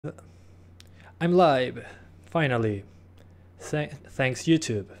I'm live, finally. Thanks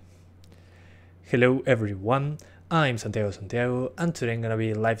YouTube. Hello everyone, I'm Santiago Santiago and today I'm gonna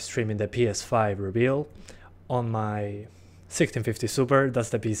be live streaming the PS5 reveal on my 1650 Super.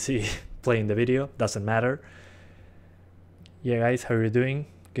 That's the PC playing the video, doesn't matter. Yeah guys, how are you doing?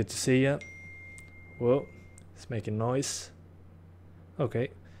 Good to see ya. Whoa, it's making noise. Okay.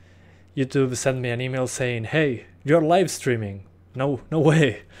 YouTube sent me an email saying, hey, you're live streaming. No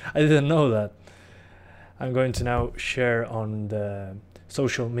way, I didn't know that. I'm going to now share on the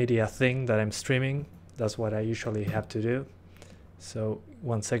social media thing that I'm streaming. That's what I usually have to do. So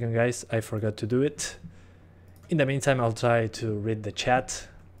 1 second guys, I forgot to do it. In the meantime, I'll try to read the chat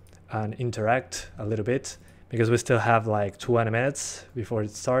and interact a little bit because we still have like 20 minutes before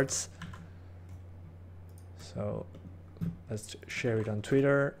it starts. So let's share it on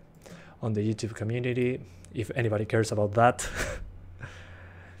Twitter, on the YouTube community, if anybody cares about that.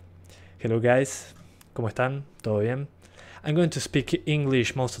 Hello guys, ¿cómo están? ¿Todo bien? I'm going to speak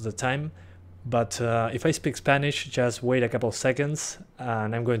English most of the time, but if I speak Spanish, just wait a couple of seconds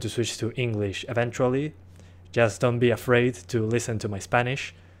and I'm going to switch to English eventually. Just don't be afraid to listen to my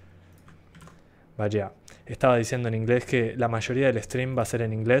Spanish. But yeah, estaba diciendo en inglés que la mayoría del stream va a ser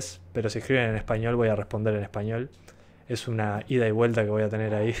en inglés, pero si escriben en español voy a responder en español. Es una ida y vuelta que voy a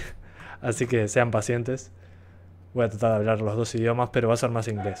tener ahí, así que sean pacientes. Voy a tratar de hablar los dos idiomas, pero va a ser más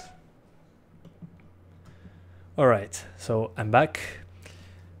inglés. Alright, so I'm back.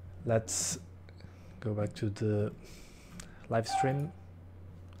 Let's go back to the live stream.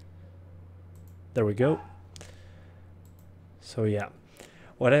 There we go. So yeah,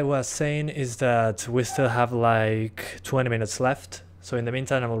 what I was saying is that we still have like 20 minutes left. So in the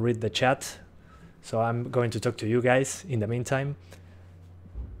meantime, I will read the chat. So I'm going to talk to you guys in the meantime.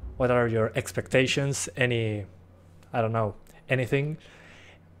 What are your expectations? I don't know, anything?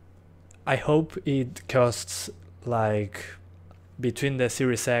 I hope it costs like between the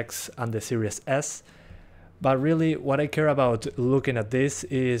Series X and the Series S, but really what I care about looking at this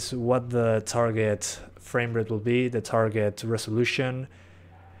is what the target frame rate will be, the target resolution,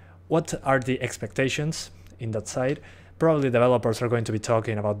 what are the expectations in that side. Probably developers are going to be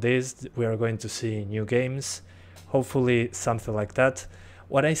talking about this, we are going to see new games, hopefully something like that.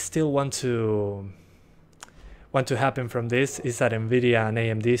 What I still want to happen from this is that Nvidia and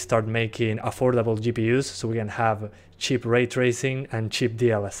AMD start making affordable GPUs so we can have cheap ray tracing and cheap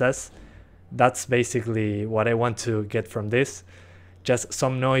DLSS. That's basically what I want to get from this. Just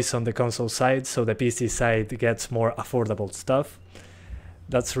some noise on the console side so the PC side gets more affordable stuff.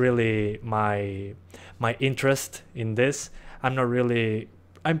 That's really my interest in this. I'm probably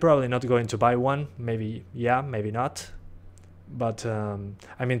not going to buy one. Maybe yeah, maybe not. But I'm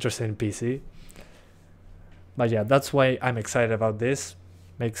interested in PC. But yeah, that's why I'm excited about this.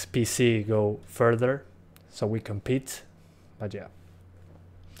 Makes PC go further, so we compete. But yeah.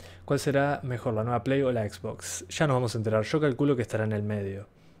 ¿Cuál será mejor, la nueva Play o la Xbox? Ya nos vamos a enterar. Yo calculo que estará en el medio.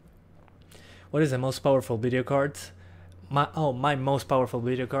 What is the most powerful video card? My most powerful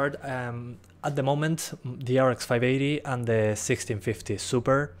video card. At the moment, the RX 580 and the 1650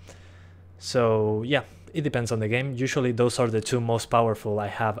 Super. So yeah, it depends on the game. Usually those are the two most powerful I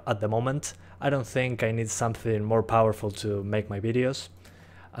have at the moment. I don't think I need something more powerful to make my videos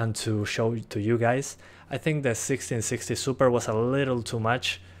and to show to you guys. I think the 1660 Super was a little too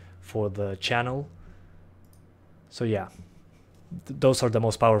much for the channel. So yeah, those are the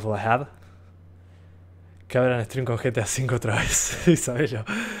most powerful I have. Que abran stream con GTA 5 otra vez, Isabelo.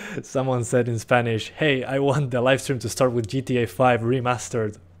 Someone said in Spanish, hey, I want the live stream to start with GTA 5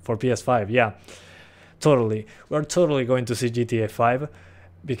 remastered for PS5. Yeah, totally. We're totally going to see GTA 5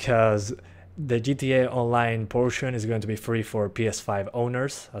 because the GTA Online portion is going to be free for PS5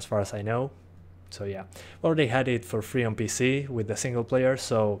 owners, as far as I know. So yeah, we already had it for free on PC with the single player,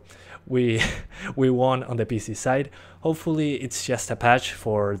 so we won on the PC side. Hopefully it's just a patch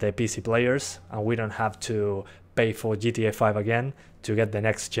for the PC players and we don't have to pay for GTA 5 again to get the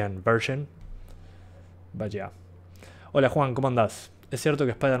next gen version. But yeah. Hola Juan, ¿cómo andás? ¿Es cierto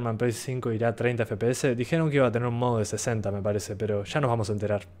que Spider-Man PS5 irá a 30 FPS? Dijeron que iba a tener un modo de 60 me parece, pero ya nos vamos a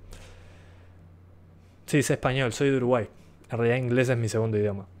enterar. Sí, sé español, soy de Uruguay. En realidad inglés es mi segundo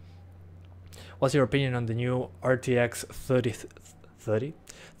idioma. What's your opinion on the new RTX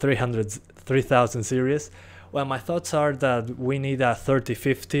 3000 series? Well, my thoughts are that we need a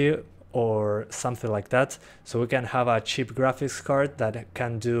 3050 or something like that, so we can have a cheap graphics card that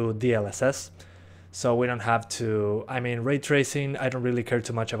can do DLSS. So we don't have to, I mean, ray tracing, I don't really care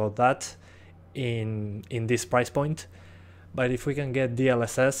too much about that in this price point. But if we can get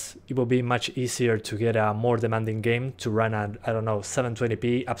DLSS, it will be much easier to get a more demanding game to run at, I don't know,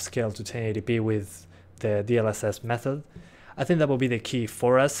 720p upscale to 1080p with the DLSS method. I think that will be the key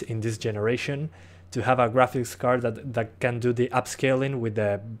for us in this generation, to have a graphics card that can do the upscaling with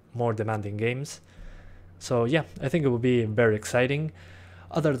the more demanding games. So yeah, I think it will be very exciting.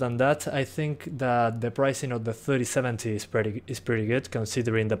 Other than that, I think that the pricing of the 3070 is pretty good,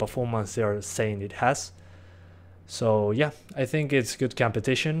 considering the performance they are saying it has. So yeah, I think it's good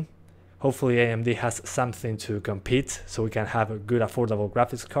competition. Hopefully AMD has something to compete so we can have good affordable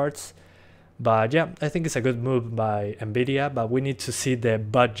graphics cards. But yeah, I think it's a good move by Nvidia, but we need to see the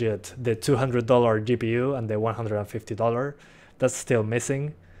budget, the $200 GPU and the $150. That's still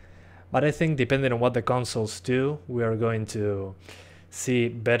missing. But I think depending on what the consoles do, we are going to see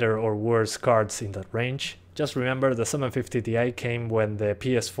better or worse cards in that range. Just remember the 750 Ti came when the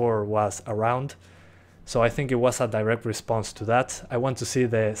PS4 was around, so I think it was a direct response to that. I want to see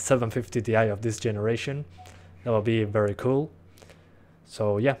the 750 Ti of this generation. That will be very cool.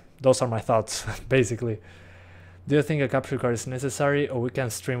 So yeah, those are my thoughts basically. Do you think a capture card is necessary, or we can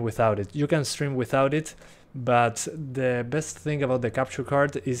stream without it? You can stream without it, but the best thing about the capture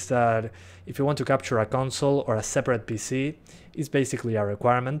card is that if you want to capture a console or a separate PC, it's basically a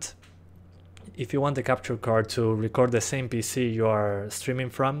requirement. If you want the capture card to record the same PC you are streaming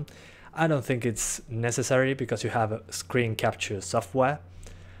from, I don't think it's necessary because you have screen capture software,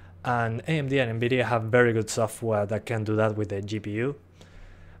 and AMD and Nvidia have very good software that can do that with the GPU.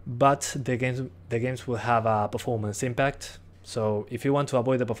 But the games will have a performance impact. So if you want to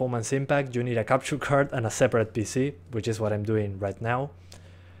avoid the performance impact, you need a capture card and a separate PC, which is what I'm doing right now.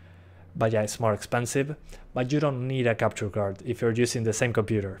 But yeah, it's more expensive, but you don't need a capture card if you're using the same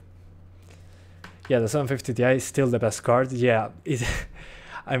computer. Yeah, the 750 Ti is still the best card. Yeah,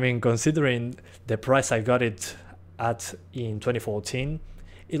 I mean, considering the price I got it at in 2014,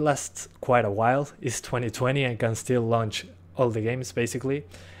 it lasts quite a while. It's 2020 and can still launch all the games basically,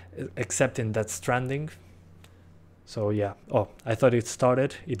 except in Death Stranding. So yeah, oh, I thought it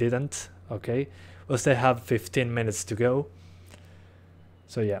started, it didn't. Okay, we'll still have 15 minutes to go.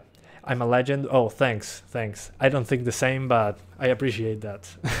 So yeah, I'm a legend. Oh, thanks. I don't think the same, but I appreciate that.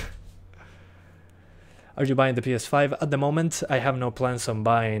 Are you buying the PS5? At the moment, I have no plans on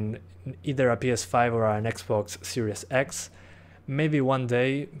buying either a PS5 or an Xbox Series X. Maybe one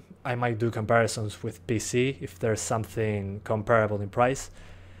day I might do comparisons with PC if there's something comparable in price.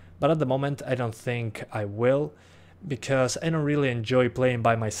 But at the moment, I don't think I will, because I don't really enjoy playing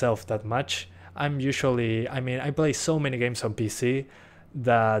by myself that much. I play so many games on PC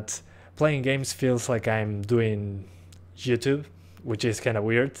that playing games feels like I'm doing YouTube, which is kind of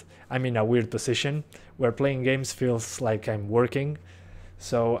weird. I'm in a weird position where playing games feels like I'm working.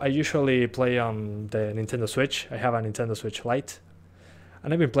 So I usually play on the Nintendo Switch. I have a Nintendo Switch Lite,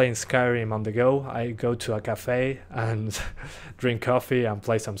 and I've been playing Skyrim on the go. I go to a cafe and drink coffee and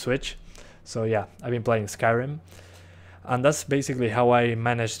play some Switch. So yeah, I've been playing Skyrim. And that's basically how I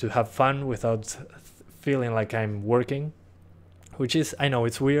manage to have fun without feeling like I'm working. Which is, I know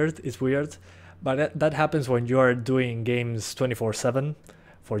it's weird, but that happens when you are doing games 24/7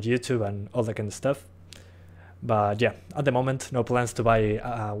 for YouTube and all that kind of stuff. But yeah, at the moment, no plans to buy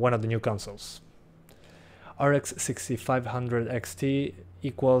one of the new consoles. RX 6500 XT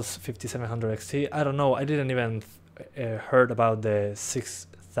equals 5700 XT. I don't know, I didn't even heard about the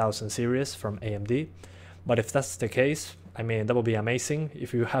 6000 series from AMD. But if that's the case, I mean, that would be amazing.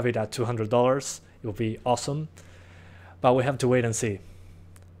 If you have it at $200, it would be awesome. But we have to wait and see.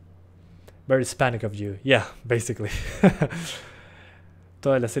 Very Hispanic of you. Yeah, basically.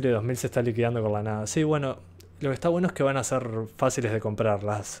 Toda la serie 2000 se está liquidando con la nada. Sí, bueno, lo que está bueno es que van a ser fáciles de comprar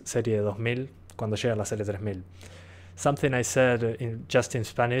las serie 2000 cuando llega la serie 3000. Something I said just in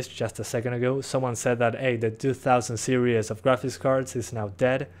Spanish just a second ago. Someone said that, hey, the 2000 series of graphics cards is now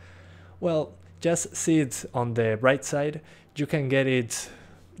dead. Well, just see it on the bright side. You can get it,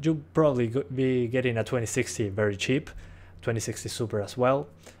 you'll probably be getting a 2060 very cheap, 2060 Super as well,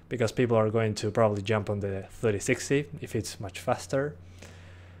 because people are going to probably jump on the 3060 if it's much faster.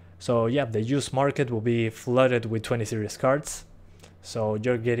 So yeah, the used market will be flooded with 20 series cards. So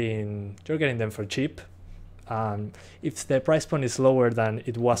you're getting them for cheap. If the price point is lower than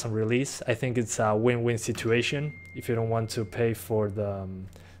it was on release, I think it's a win-win situation. If you don't want to pay for the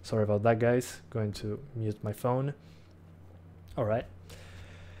sorry about that, guys. Going to mute my phone. All right.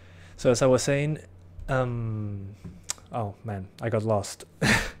 So as I was saying, oh man, I got lost.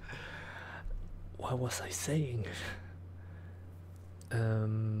 What was I saying?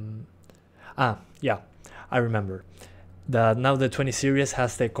 Yeah, I remember that now the 20 series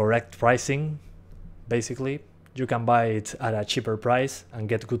has the correct pricing, basically You can buy it at a cheaper price and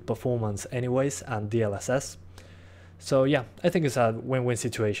get good performance anyways and DLSS. So yeah, I think it's a win-win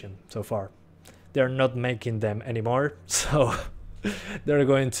situation so far. They're not making them anymore, so they're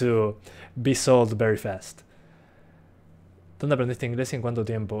going to be sold very fast. ¿Dónde aprendiste inglés y en cuánto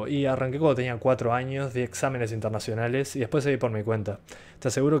tiempo? Y arranqué cuando tenía 4 años, di exámenes internacionales y después seguí por mi cuenta. Te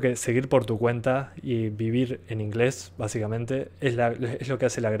aseguro que seguir por tu cuenta y vivir en inglés, básicamente, es lo que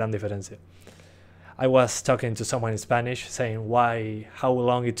hace la gran diferencia. I was talking to someone in Spanish saying how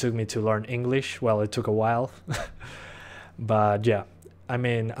long it took me to learn English. Well, it took a while. But yeah, I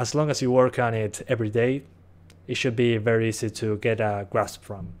mean, as long as you work on it every day, it should be very easy to get a grasp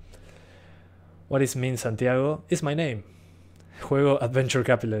from. What is mean Santiago? It's my name. Juego Adventure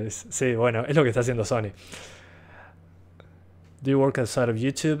Capitalist. Sí, bueno, es lo que está haciendo Sony. Do you work outside of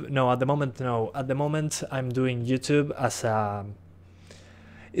YouTube? No, at the moment, no. At the moment, I'm doing YouTube as a...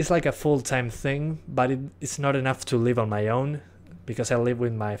 It's like a full-time thing, but it's not enough to live on my own because I live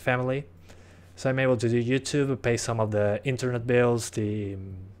with my family. So I'm able to do YouTube, pay some of the internet bills, the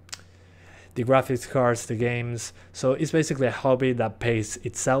graphics cards, the games. So it's basically a hobby that pays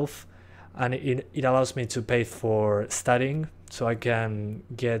itself, and it allows me to pay for studying, so I can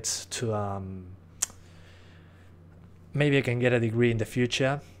get to maybe I can get a degree in the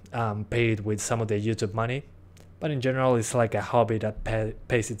future, paid with some of the YouTube money. But in general, it's like a hobby that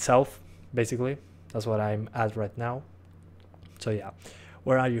pays itself, basically. That's what I'm at right now. So yeah.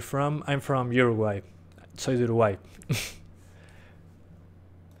 Where are you from? I'm from Uruguay. Soy de Uruguay.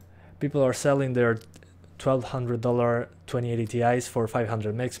 People are selling their $1,200 2080 Ti's for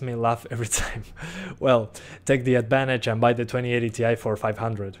 $500. Makes me laugh every time. Well, take the advantage and buy the 2080 Ti for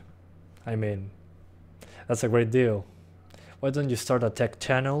 $500. I mean, that's a great deal. Why don't you start a tech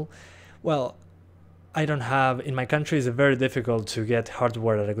channel? Well, I don't have, in my country it's very difficult to get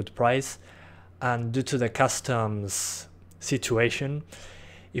hardware at a good price, and due to the customs situation,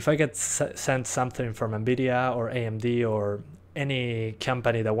 if I get sent something from Nvidia or AMD or any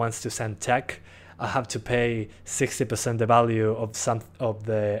company that wants to send tech, I have to pay 60% the value of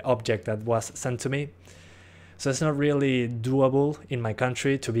the object that was sent to me. So it's not really doable in my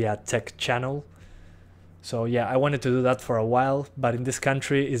country to be a tech channel. So yeah, I wanted to do that for a while, but in this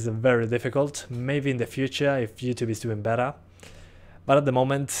country it's very difficult. Maybe in the future if YouTube is doing better. But at the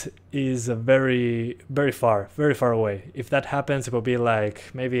moment is very far away. If that happens, it will be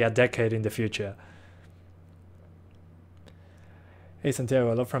like maybe a decade in the future. Hey Santiago,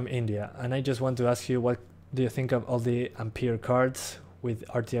 hello from India, and I just want to ask you, what do you think of all the Ampere cards with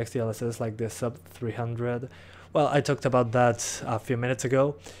RTX DLSS like the sub 300? Well, I talked about that a few minutes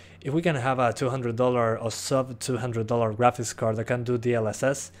ago. If we can have a $200 or sub $200 graphics card that can do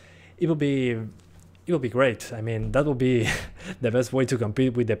DLSS, it will be great. I mean, that will be the best way to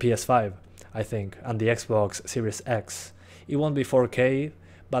compete with the PS5, I think, and the Xbox Series X. It won't be 4K,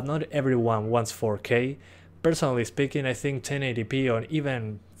 but not everyone wants 4K. Personally speaking, I think 1080p or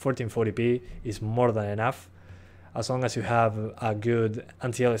even 1440p is more than enough, as long as you have a good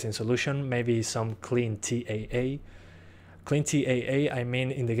anti-aliasing solution, maybe some clean TAA. Clean TAA, I mean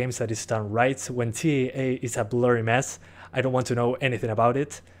in the games that is done right. When TAA is a blurry mess, I don't want to know anything about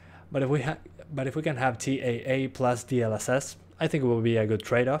it. But if we can have TAA plus DLSS, I think it will be a good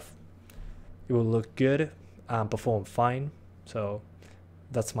trade-off. It will look good and perform fine. So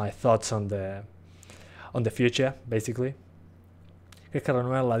that's my thoughts on the future, basically. ¿Crees que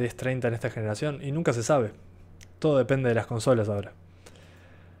renuevan la 1030 en esta generación? Y nunca se sabe. Todo depende de las consolas ahora.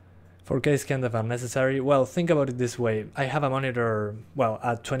 4K is kind of unnecessary. Well, think about it this way. I have a monitor, well,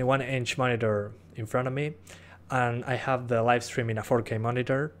 a 21-inch monitor in front of me, and I have the live stream in a 4K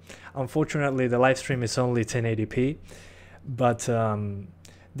monitor. Unfortunately, the live stream is only 1080p, but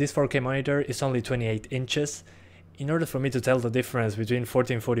this 4K monitor is only 28 inches. In order for me to tell the difference between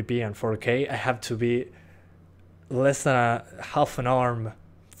 1440p and 4K, I have to be less than a half an arm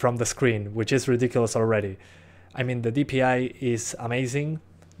from the screen, which is ridiculous already. I mean, the DPI is amazing,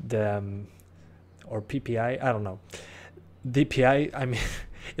 or PPI, I don't know. DPI, I mean,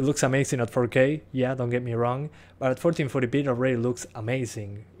 it looks amazing at 4K, yeah, don't get me wrong, but at 1440p it already looks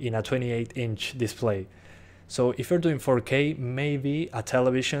amazing in a 28-inch display. So if you're doing 4K, maybe a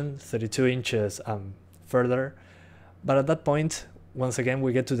television 32 inches further, but at that point, once again,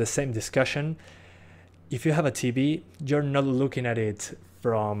 we get to the same discussion. If you have a TV, you're not looking at it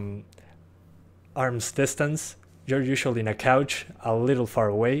from arm's distance. You're usually in a couch a little far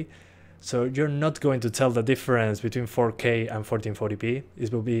away, so you're not going to tell the difference between 4K and 1440p.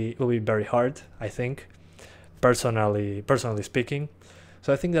 It will be very hard, I think, personally speaking.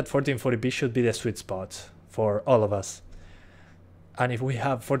 So I think that 1440p should be the sweet spot for all of us. And if we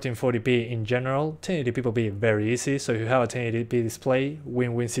have 1440p in general, 1080p will be very easy. So if you have a 1080p display,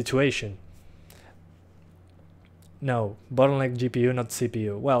 win-win situation. No, bottleneck GPU, not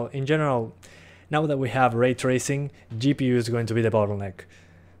CPU. Well, in general, now that we have ray tracing, GPU is going to be the bottleneck.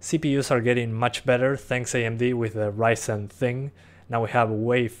 CPUs are getting much better thanks AMD with the Ryzen thing. Now we have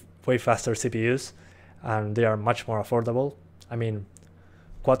way faster CPUs and they are much more affordable. I mean,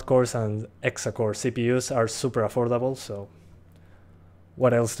 quad cores and hexa-core CPUs are super affordable, so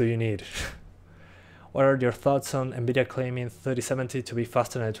what else do you need? What are your thoughts on Nvidia claiming 3070 to be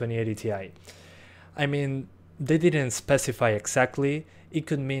faster than a 2080 Ti? I mean, they didn't specify exactly. It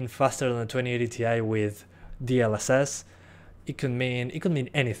could mean faster than a 2080 Ti with DLSS. It could mean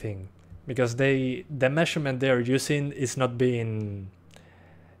anything, because the measurement they are using is not being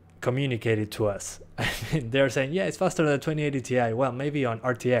communicated to us. I mean, they're saying, yeah, it's faster than a 2080 Ti. Well, maybe on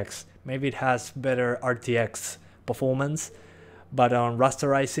RTX, maybe it has better RTX performance, but on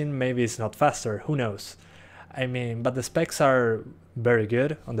rasterizing, maybe it's not faster. Who knows? I mean, but the specs are very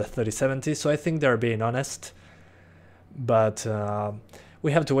good on the 3070, so I think they're being honest. But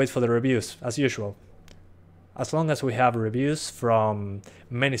we have to wait for the reviews, as usual. As long as we have reviews from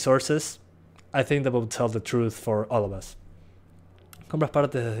many sources, I think that will tell the truth for all of us. ¿Compras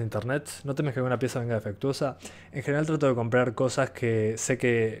partes desde internet? ¿No temes que alguna pieza venga defectuosa? En general trato de comprar cosas que sé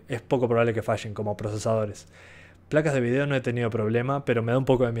que es poco probable que fallen, como procesadores. Placas de video no he tenido problema, pero me da un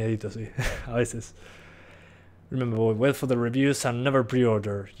poco de miedito, sí, a veces. Remember, wait for the reviews and never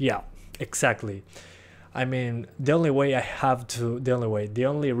pre-order. Yeah, exactly. I mean, the only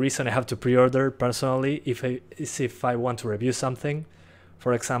reason I have to pre-order personally is if I want to review something.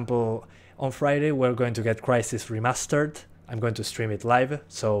 For example, on Friday we're going to get Crysis Remastered. I'm going to stream it live,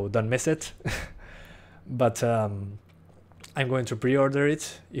 so don't miss it. But I'm going to pre-order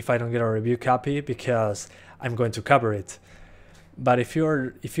it if I don't get a review copy, because I'm going to cover it. But if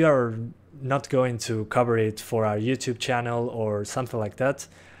you're not going to cover it for our YouTube channel or something like that,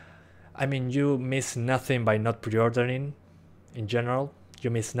 I mean, you miss nothing by not pre-ordering. In general, you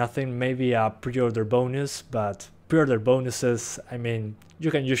miss nothing. Maybe a pre-order bonus, but pre-order bonuses, I mean,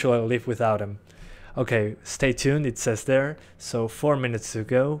 you can usually live without them. Okay, stay tuned, it says there. So 4 minutes to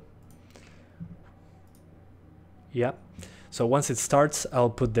go. Yeah. So once it starts, I'll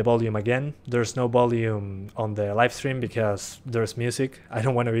put the volume again. There's no volume on the live stream because there's music. I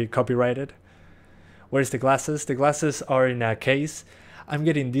don't want to be copyrighted. Where's the glasses? The glasses are in a case. I'm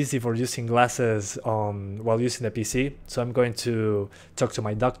getting dizzy for using glasses while using the PC, so I'm going to talk to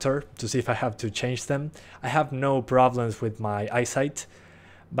my doctor to see if I have to change them. I have no problems with my eyesight,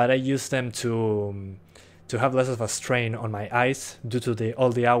 but I use them to have less of a strain on my eyes due to all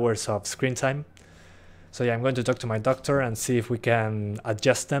the hours of screen time. So yeah, I'm going to talk to my doctor and see if we can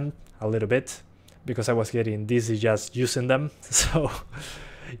adjust them a little bit, because I was getting dizzy just using them. So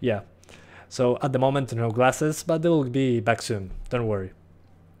yeah. So at the moment, no glasses, but they will be back soon. Don't worry.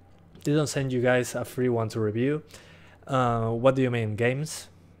 Didn't send you guys a free one to review. What do you mean, games?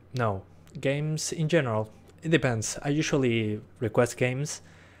 No, games in general. It depends. I usually request games,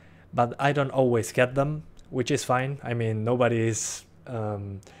 but I don't always get them, which is fine. I mean,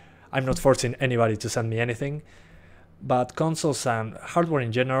 I'm not forcing anybody to send me anything. But consoles and hardware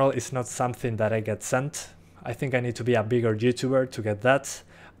in general is not something that I get sent. I think I need to be a bigger YouTuber to get that.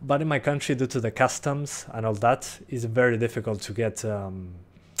 But in my country, due to the customs and all that, it's very difficult to get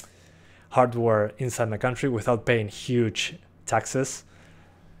hardware inside my country without paying huge taxes.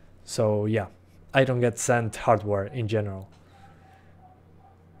 So yeah, I don't get sent hardware in general.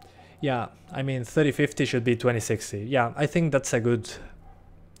 Yeah, I mean 3050 should be 2060. Yeah, I think that's a good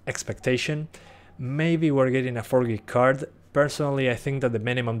expectation. Maybe we're getting a 4GB card. Personally, I think that the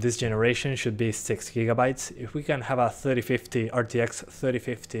minimum this generation should be 6GB. If we can have a 3050 RTX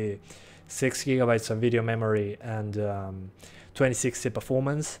 3050, 6GB of video memory and 2060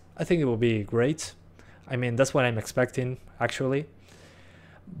 performance, I think it will be great. I mean, that's what I'm expecting actually.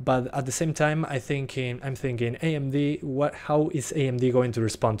 But at the same time, I'm thinking AMD. How is AMD going to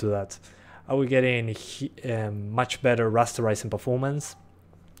respond to that? Are we getting much better rasterizing performance?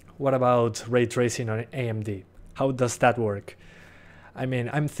 What about ray tracing on AMD? How does that work? I mean,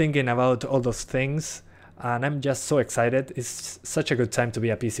 I'm thinking about all those things and I'm just so excited. It's such a good time to be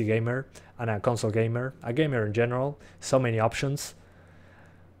a PC gamer and a console gamer, a gamer in general. So many options.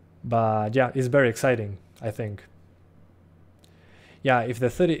 But yeah, it's very exciting, I think. Yeah,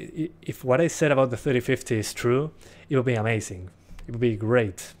 if what I said about the 3050 is true, it will be amazing. It will be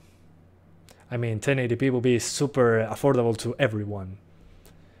great. I mean, 1080p will be super affordable to everyone.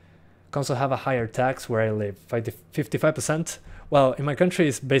 Console have a higher tax where I live, 55%. Well, in my country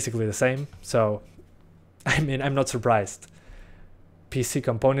it's basically the same, so I mean, I'm not surprised. PC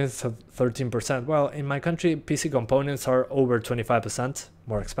components at 13%. Well, in my country, PC components are over 25%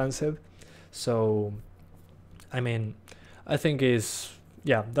 more expensive. So, I mean, I think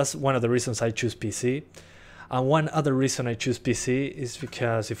that's one of the reasons I choose PC. And one other reason I choose PC is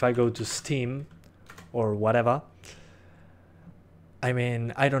because if I go to Steam or whatever, I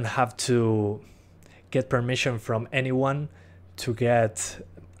mean, I don't have to get permission from anyone to get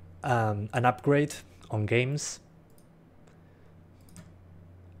an upgrade on games.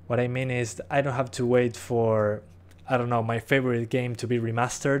 What I mean is I don't have to wait for, I don't know, my favorite game to be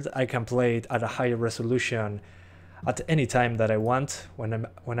remastered. I can play it at a higher resolution at any time that I want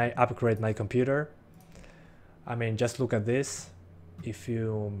when I upgrade my computer. I mean, just look at this. If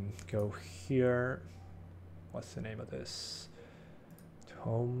you go here, what's the name of this?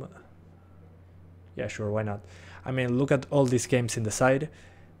 Home. Yeah, sure, why not? I mean, look at all these games in the side.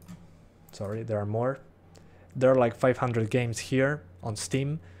 Sorry, there are more. There are like 500 games here on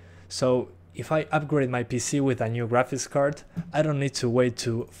Steam. So if I upgrade my PC with a new graphics card, I don't need to wait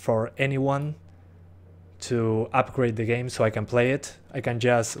for anyone to upgrade the game so I can play it. I can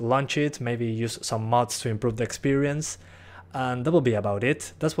just launch it, maybe use some mods to improve the experience, and that will be about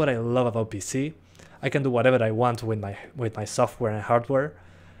it. That's what I love about PC. I can do whatever I want with my software and hardware,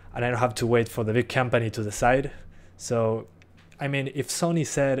 and I don't have to wait for the big company to decide. So, I mean, if Sony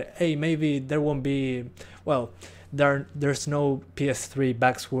said, hey, maybe there won't be, well, there's no PS3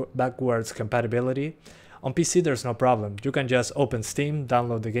 backwards compatibility. On PC, there's no problem. You can just open Steam,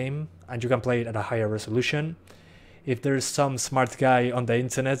 download the game, and you can play it at a higher resolution. If there's some smart guy on the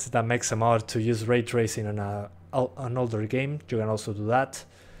internet that makes a mod to use ray tracing on an older game, you can also do that.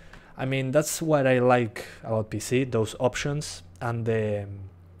 I mean, that's what I like about PC, those options, and the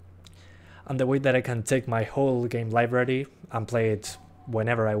way that I can take my whole game library and play it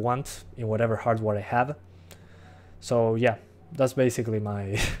whenever I want, in whatever hardware I have. So yeah, that's basically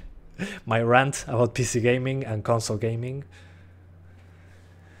my my rant about PC gaming and console gaming.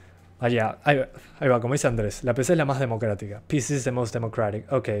 Yeah, ahí va, como dice Andrés, la PC es la más democrática. PC is the most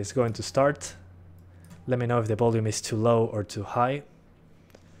democratic. Okay, it's going to start. Let me know if the volume is too low or too high.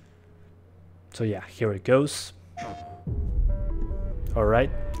 So yeah, here it goes.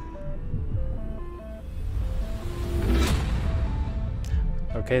 Alright.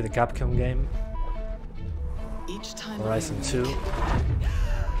 Okay, the Capcom game. Horizon 2.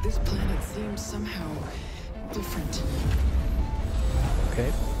 This planet seems somehow different.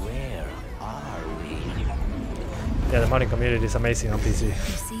 Okay. Where are we? Yeah, the modding community is amazing on PC. You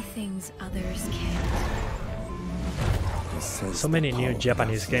see things others can't. So many new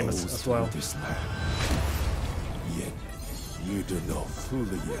Japanese games as well. Yet you do not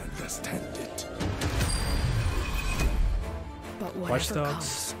fully understand it. But Watch whatever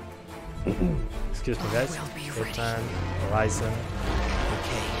Dogs. Excuse me, guys. Hitman, Horizon.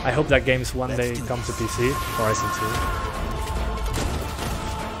 I hope that games one day come to PC. Horizon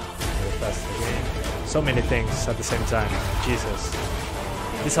 2. That's the game. So many things at the same time. Jesus.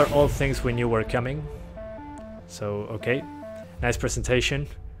 These are all things we knew were coming. So, okay. Nice presentation.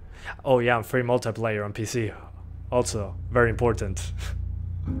 Oh yeah, and free multiplayer on PC. Also, very important.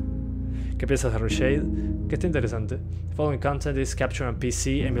 ¿Qué piensas de Rushade? Que está interesante. The following content is captured on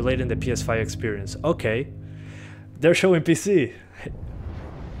PC, emulating the PS5 experience. Okay. They're showing PC.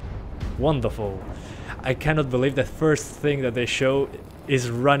 Wonderful. I cannot believe the first thing that they show is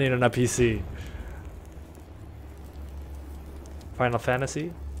running on a PC. Final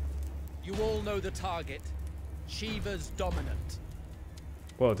Fantasy. You all know the target. Shiva's dominant.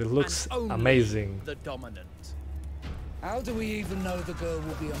 Whoa, this looks And only amazing. The dominant. How do we even know the girl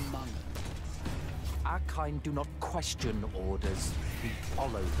will be among us? Our kind do not question orders, we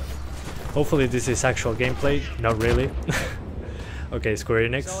follow them. Hopefully this is actual gameplay. Not really. Okay, Square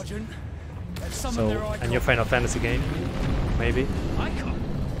Enix. Sergeant, let's summon So, their a icon. new Final Fantasy game? Maybe? Icon?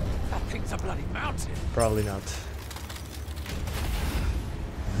 That thing's a bloody mountain. Probably not.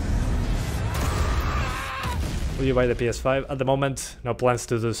 Will you buy the PS5? At the moment, no plans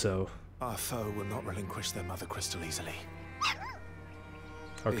to do so. Our foe will not relinquish their mother crystal easily.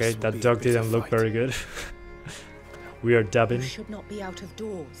 Okay, This will that be a dog bitter didn't look fight. very good. We are dubbing. You should not be out of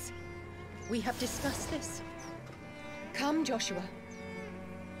doors. We have discussed this. Come, Joshua.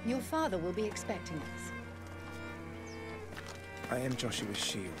 Your father will be expecting us. I am Joshua's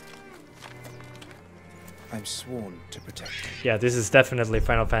shield. I'm sworn to protect him. Yeah, this is definitely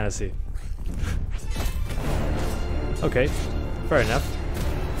Final Fantasy. Okay, fair enough.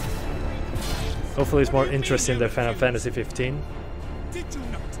 Hopefully it's more interesting than Final Fantasy 15.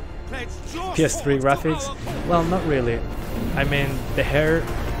 PS3 graphics? Well, not really. I mean, the hair...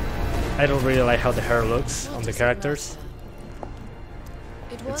 I don't really like how the hair looks on the characters.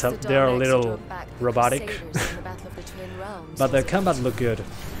 It's they're a little robotic, but the combat look good.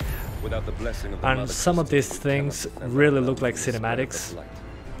 Without the blessing of the And Mother some of these Crystals, things cannot defend really our look like realm in the spirit of cinematics, the light.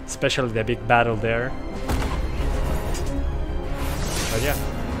 especially the big battle there. But yeah,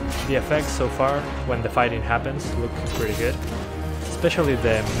 the effects so far when the fighting happens look pretty good, especially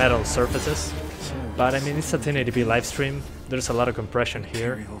the metal surfaces. But I mean, it's a 1080p live stream. There's a lot of compression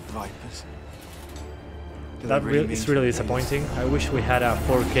here. That is really disappointing. I wish we had a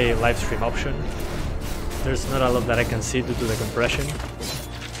 4K live stream option. There's not a lot that I can see due to the compression.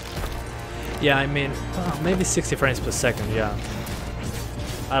 Yeah, I mean, maybe 60 frames per second, yeah.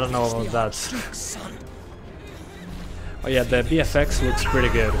 I don't know about that. Oh yeah, the VFX looks pretty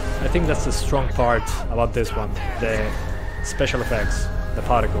good. I think that's the strong part about this one, the special effects, the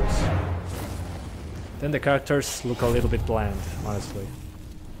particles. Then the characters look a little bit bland, honestly.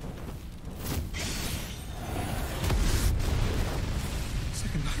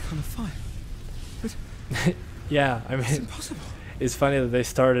 Second life on a fire. Yeah, I mean, it's funny that they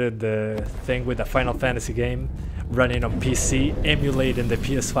started the thing with a Final Fantasy game running on PC, emulating the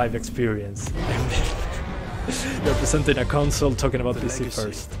PS5 experience. They're presenting a console talking about PC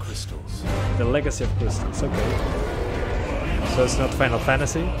first. The Legacy of Crystals, okay. So it's not Final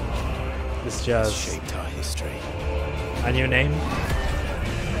Fantasy, it's just a new name.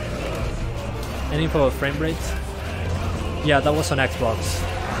 Any info about frame rate? Yeah, that was on Xbox.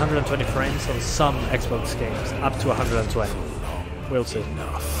 120 frames on some Xbox games, up to 120. We'll see.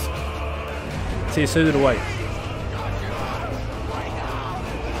 Sí, soy de Uruguay.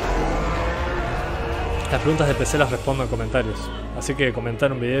 Las preguntas de PC las respondo en comentarios, así que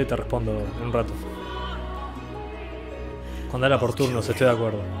comentar un video y te respondo en un rato. Cuando era por turnos, estoy de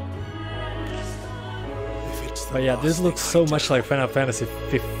acuerdo. But yeah, this looks so much like Final Fantasy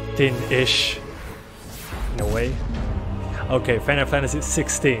 15-ish, in a way. Okay, Final Fantasy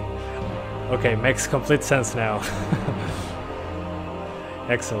 16. Okay, makes complete sense now.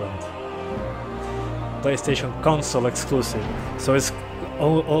 Excellent. PlayStation console exclusive, so it's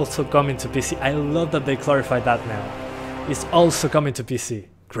also coming to PC. I love that they clarified that now. It's also coming to PC.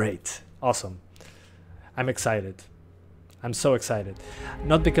 Great. Awesome. I'm excited. I'm so excited.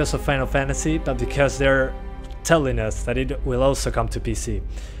 Not because of Final Fantasy, but because they're telling us that it will also come to PC.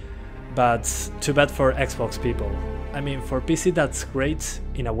 But too bad for Xbox people. I mean, for PC that's great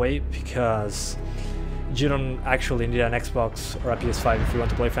in a way, because you don't actually need an Xbox or a PS5 if you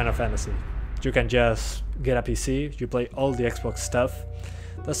want to play Final Fantasy. You can just get a PC, you play all the Xbox stuff.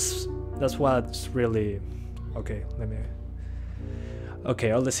 That's what's really... Okay, let me...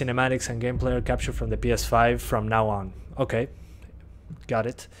 Okay, all the cinematics and gameplay are captured from the PS5 from now on. Okay, got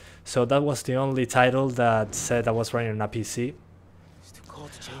it. So that was the only title that said I was running on a PC.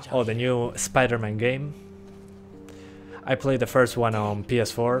 Oh, the new Spider-Man game. I played the first one on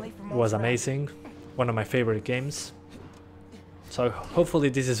PS4. It was amazing. One of my favorite games. So hopefully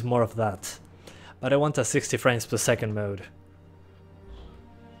this is more of that. But I want a 60 frames per second mode.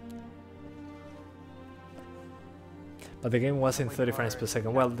 But the game was in 30 frames per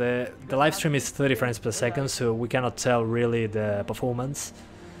second. Well, the live stream is 30 frames per second, so we cannot tell really the performance.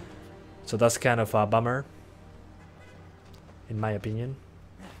 So that's kind of a bummer, in my opinion.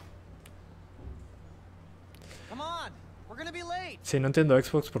 Sí, no entiendo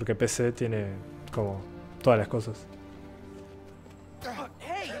Xbox porque PC tiene como todas las cosas.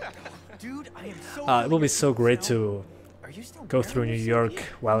 It will be so great to go through New York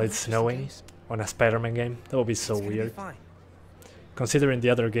while it's snowing on a Spider-Man game. That would be so weird. Considering the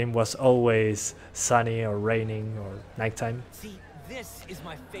other game was always sunny or raining or nighttime.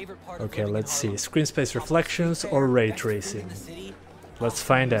 Okay, let's see. Screen space reflections or ray tracing? Let's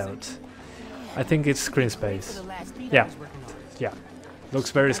find out. I think it's screen space. Yeah. Yeah. Looks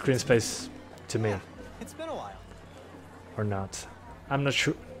very screen space to me. Or not. I'm not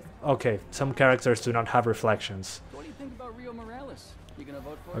sure. Okay, some characters do not have reflections.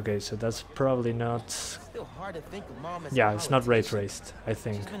 Okay, so that's probably not... Yeah, it's not ray traced, I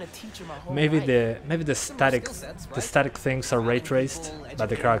think. Maybe the static things are ray traced, but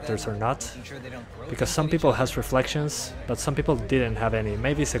the characters are not. Because some people has reflections, but some people didn't have any.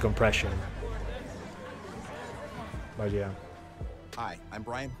 Maybe it's a compression. But yeah. Hi, I'm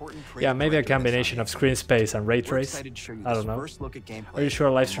Brian Horton, yeah, maybe a combination of screen space and ray trace. I don't know. Are you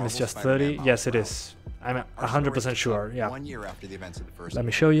sure livestream is just 30? Yes, it is. I'm 100% sure, yeah. Let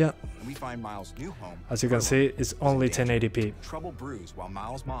me show you. As you can see, it's only 1080p.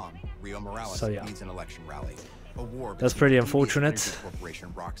 So yeah. That's pretty unfortunate,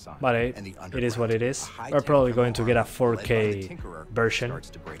 but it is what it is. We're probably going to get a 4K version.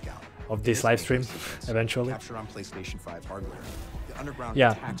 of this live stream eventually. Captured on PlayStation 5 hardware. The underground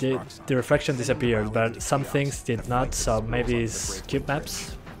Yeah, attacks the Roxxon, reflection sending them disappeared, around but into some chaos. things did not, so maybe it's cube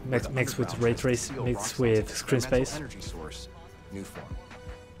maps mixed with ray trace, mixed with screen space. Energy source, new form.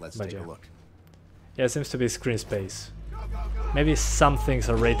 Let's But take yeah. a look. Yeah, it seems to be screen space. Maybe some things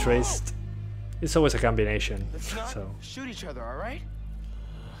are ray traced. It's always a combination. So Shoot each other, all right?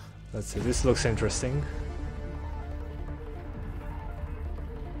 let's see. This looks interesting.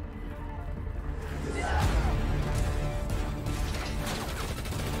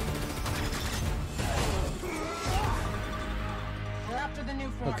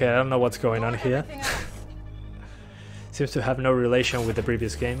 Okay, I don't know what's going on here. Seems to have no relation with the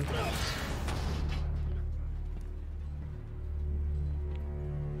previous game.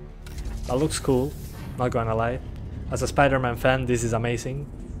 That looks cool, not gonna lie. As a Spider-Man fan, this is amazing.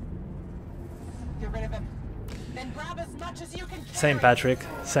 Get rid of him. Then grab as much as you can carry. Same, Patrick,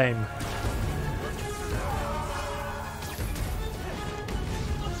 same.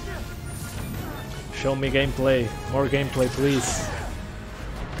 Show me gameplay, more gameplay please.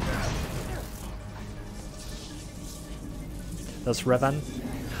 That's Revan.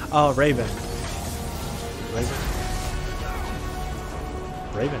 Oh, Raven. Raven?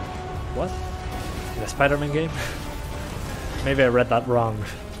 Raven? What? In a Spider-Man game? Maybe I read that wrong.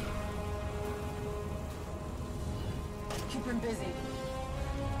 Keep him busy.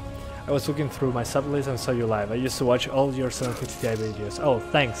 I was looking through my sublist and saw you live. I used to watch all your 750 Ti videos. Oh,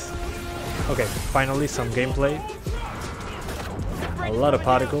 thanks. Okay, finally some gameplay. A lot of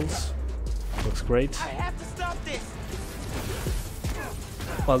particles. Looks great. I have to stop this.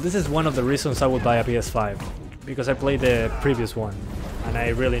 Well, this is one of the reasons I would buy a PS5, because I played the previous one and I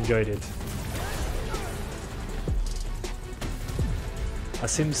really enjoyed it. It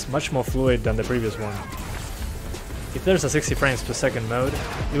seems much more fluid than the previous one. If there's a 60 frames per second mode,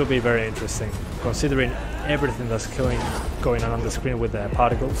 it will be very interesting, considering everything that's going on the screen with the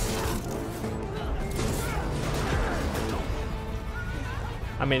particles.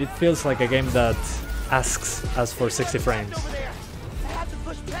 I mean, it feels like a game that asks us for 60 frames.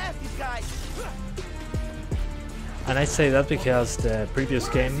 And I say that because the previous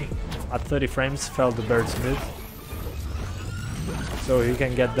game at 30 frames felt very smooth. So if you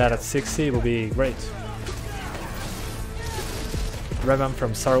can get that at 60, it will be great. Revan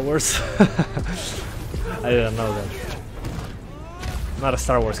from Star Wars. I didn't know that. I'm not a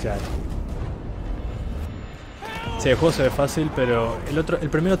Star Wars guy. Sí, el juego se ve fácil, pero el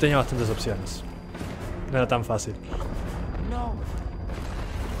primero tenía bastantes opciones. No era tan fácil.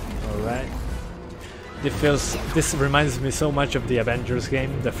 Alright. This reminds me so much of the Avengers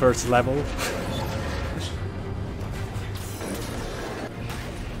game, the first level.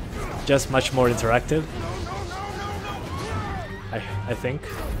 Just much more interactive. I think.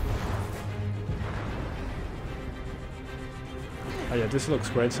 Oh yeah, this looks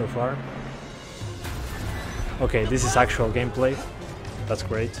great so far. Okay, this is actual gameplay. That's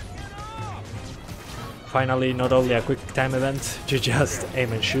great. Finally, not only a quick time event, you just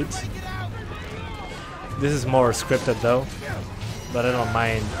aim and shoot. This is more scripted though, but I don't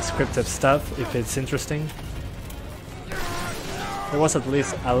mind scripted stuff if it's interesting. There was at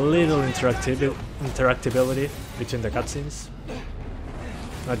least a little interactability between the cutscenes.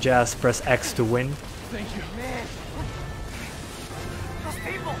 Not just press X to win. Thank you. Man. Those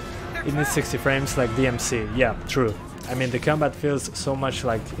people, It needs 60 frames like DMC, yeah, true. I mean, the combat feels so much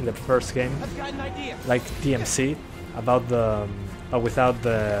like in the first game, I've got an idea. like DMC, but without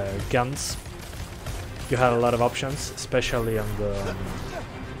the guns. You had a lot of options, especially on the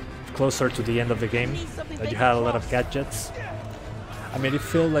closer to the end of the game, that you had a lot of gadgets. I mean, it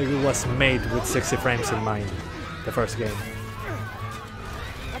felt like it was made with 60 frames in mind, the first game.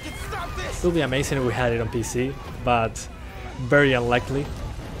 It would be amazing if we had it on PC, but very unlikely.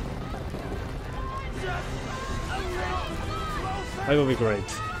 It would be great.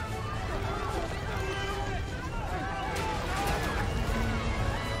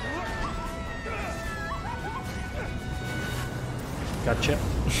 Gotcha.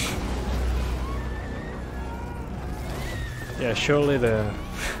 Yeah, surely the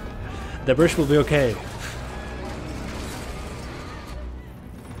bridge will be okay.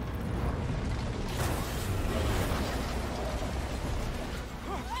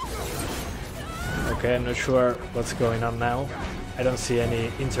 Okay, I'm not sure what's going on now. I don't see any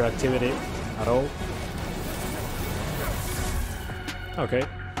interactivity at all. Okay.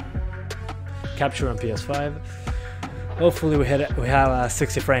 Capture on PS5. Hopefully we have a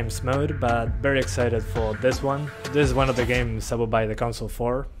 60 frames mode, but very excited for this one. This is one of the games I will buy the console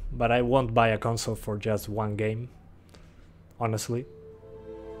for, but I won't buy a console for just one game, honestly.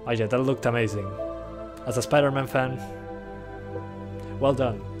 Oh yeah, that looked amazing. As a Spider-Man fan, well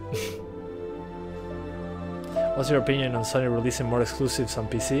done. What's your opinion on Sony releasing more exclusives on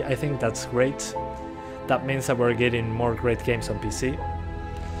PC? I think that's great. That means that we're getting more great games on PC.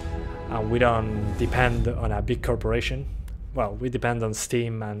 And we don't depend on a big corporation. Well, we depend on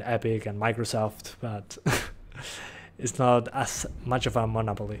Steam and Epic and Microsoft, but it's not as much of a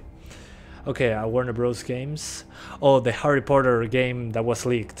monopoly. Okay, Warner Bros. Games. Oh, the Harry Potter game that was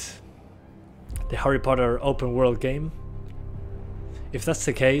leaked. The Harry Potter open world game. If that's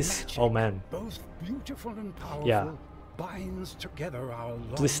the case, oh man. Both beautiful and powerful, yeah. Binds together our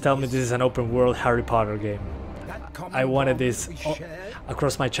Please tell me this is an open world Harry Potter game. I wanted this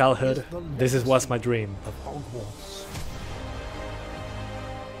across my childhood. This was my dream.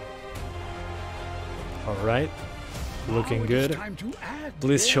 Alright, looking good.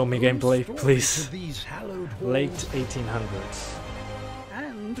 Please show me gameplay, please. Late 1800s.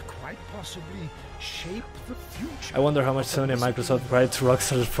 And quite possibly shape the future. I wonder how much Sony and Microsoft paid to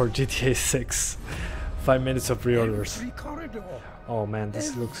Rockstar for GTA 6. 5 minutes of pre-orders. Oh man,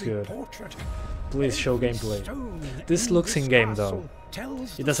 this looks good. Please show gameplay. This looks in-game though.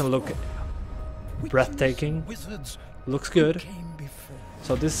 It doesn't look breathtaking. Looks good.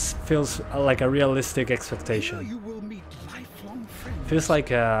 So this feels like a realistic expectation. Feels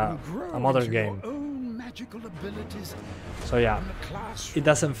like a modern game. So yeah, it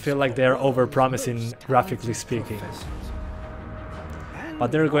doesn't feel like they're over-promising graphically speaking.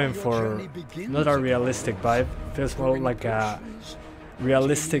 But they're going for not a realistic vibe, feels more like a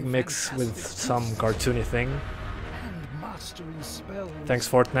realistic mix with some cartoony thing. Thanks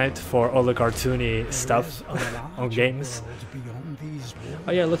Fortnite for all the cartoony stuff on games.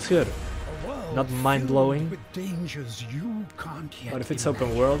 Oh yeah, it looks good. Not mind-blowing, but if it's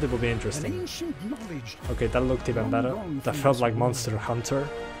open world, it will be interesting. Okay, that looked even better. That felt like Monster Hunter.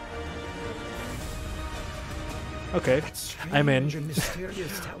 Okay, I'm in.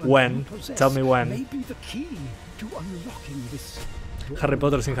 When? Tell me when. Harry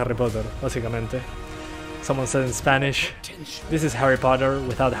Potter sin Harry Potter, básicamente. Someone said in Spanish, this is Harry Potter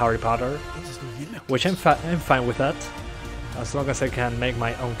without Harry Potter, which I'm fine with that, as long as I can make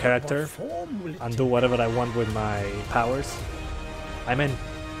my own character and do whatever I want with my powers. I'm in.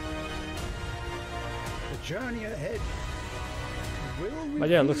 But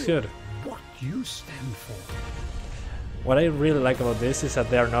yeah, it looks good. What I really like about this is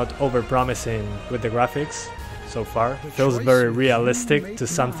that they are not over-promising with the graphics so far. It feels very realistic to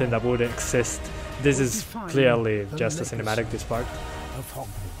something that would exist. This is clearly just a cinematic, this part.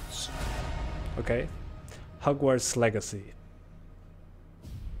 Okay. Hogwarts Legacy.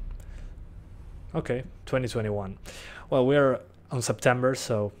 Okay, 2021. Well, we're on September,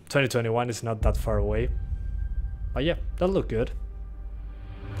 so 2021 is not that far away. But yeah, that looked good.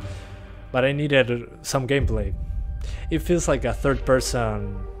 But I needed some gameplay. It feels like a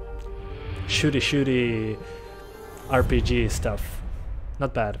third-person shooty RPG stuff.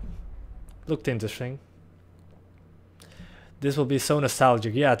 Not bad. Looked interesting. This will be so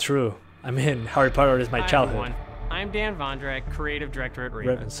nostalgic. Yeah, true. I mean, Harry Potter is my childhood. Hi, everyone. I'm Dan Vondrak, creative director at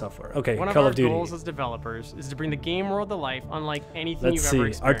Raven Software. Okay, One Call of of Duty. our goals as developers is to bring the game world to life unlike anything Let's you've ever see,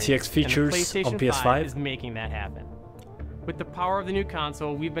 experienced. RTX features and the on PlayStation 5 5 is making that happen. With the power of the new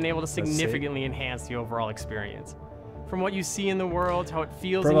console, we've been able to significantly enhance the overall experience. From what you see in the world, how it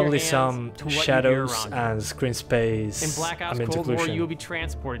feels in your Probably hands, some to what you shadows hear around you. and screen space. In Black Ops I mean, Cold War, occlusion. you will be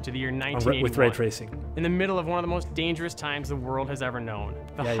transported to the year 1981. With ray tracing. In the middle of one of the most dangerous times the world has ever known,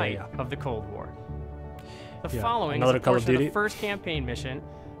 the height of the Cold War. The following is a portion of the first campaign mission,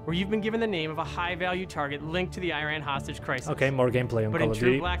 where you've been given the name of a high-value target linked to the Iran hostage crisis. Okay, more gameplay on but Call in of true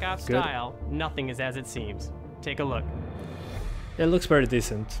Duty. Black Ops Good. style, nothing is as it seems. Take a look. It looks very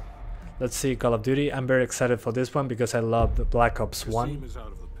decent. Let's see Call of Duty. I'm very excited for this one because I love the Black Ops 1.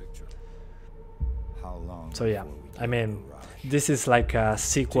 So yeah, I mean, this is like a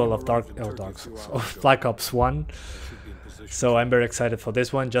sequel of Black Ops 1. So I'm very excited for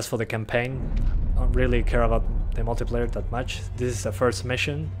this one, just for the campaign. I don't really care about the multiplayer that much. This is the first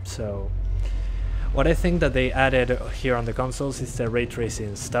mission, so... What I think that they added here on the consoles is the ray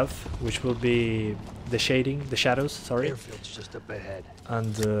tracing stuff, which will be the shading, the shadows, sorry. Airfield's just up ahead.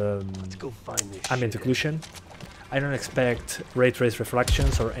 And Let's go find this I mean shit. occlusion. I don't expect ray trace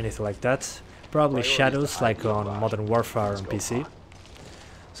reflections or anything like that. Probably shadows like on Modern Warfare on PC.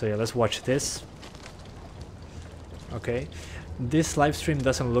 So yeah, let's watch this. Okay. This live stream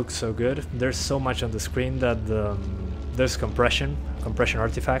doesn't look so good. There's so much on the screen that there's compression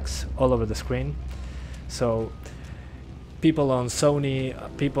artifacts all over the screen. So people on Sony,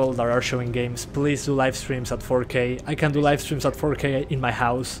 people that are showing games, please do live streams at 4K. I can do live streams at 4K in my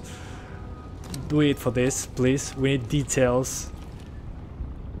house. Do it for this, please. We need details.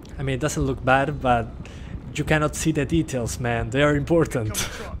 I mean, it doesn't look bad, but you cannot see the details, man. They are important.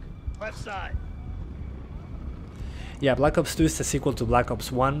 Left side. Yeah, Black Ops 2 is a sequel to Black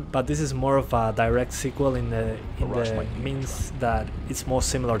Ops 1, but this is more of a direct sequel in the means that it's more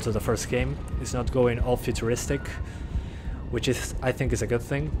similar to the first game. It's not going all futuristic, which is, I think, is a good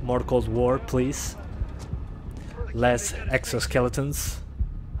thing. More Cold War, please. Less exoskeletons.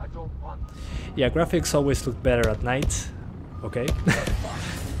 Yeah, graphics always look better at night. Okay.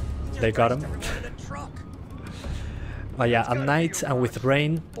 They got him. But yeah, at night and with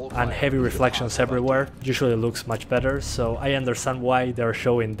rain and heavy reflections everywhere, usually looks much better, so I understand why they're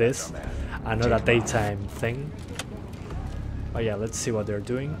showing this and not a daytime thing. But yeah, let's see what they're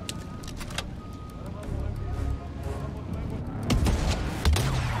doing.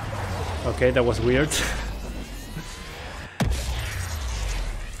 Okay, that was weird.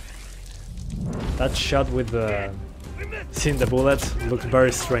 That shot with the... seeing the bullet looked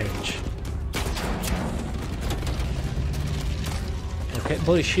very strange. Okay,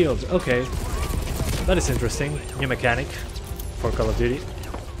 body shield, okay. That is interesting. New mechanic for Call of Duty.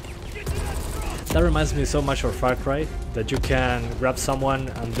 That reminds me so much of Far Cry, that you can grab someone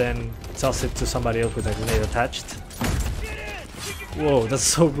and then toss it to somebody else with a grenade attached. Whoa, that's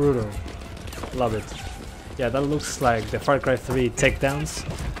so brutal. Love it. Yeah, that looks like the Far Cry 3 takedowns,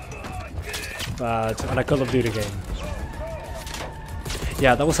 but on a Call of Duty game.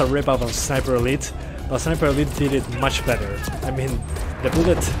 Yeah, that was a rip-off of Sniper Elite, but Sniper Elite did it much better. I mean, the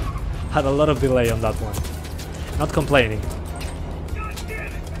bullet had a lot of delay on that one. Not complaining.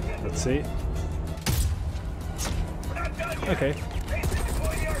 Let's see. Okay.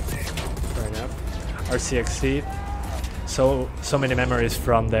 Fair enough. RCXD. So many memories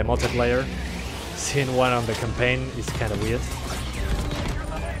from the multiplayer. Seeing one on the campaign is kind of weird.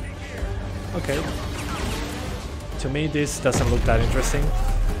 Okay. To me, this doesn't look that interesting.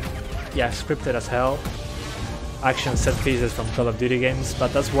 Yeah, scripted as hell. Action set pieces from Call of Duty games,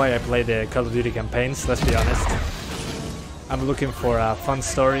 but that's why I play the Call of Duty campaigns, let's be honest. I'm looking for a fun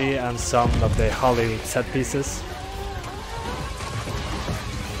story and some of the Hollywood set pieces.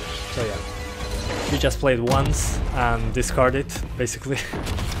 So yeah, you just play it once and discard it, basically.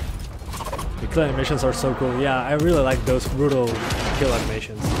 The kill animations are so cool. Yeah, I really like those brutal kill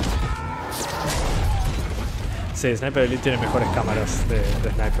animations. Sí, Sniper Elite tiene mejores cámaras de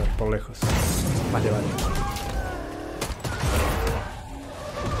sniper, por lejos. Más de vale.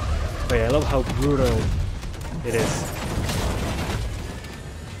 But yeah, I love how brutal it is.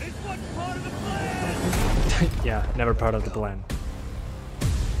 Yeah, never part of the plan.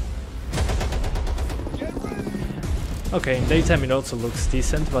 Okay, in daytime it also looks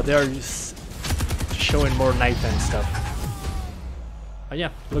decent, but they are just showing more nighttime stuff. But yeah,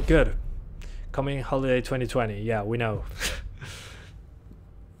 look good. Coming holiday 2020, yeah, we know.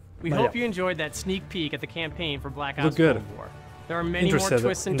 We hope you enjoyed that sneak peek at the campaign for Black Ops Cold War. There are many more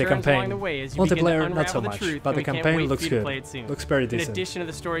twists and turns along the way as you begin to unravel the truth, but the campaign looks good. Looks very decent. In addition to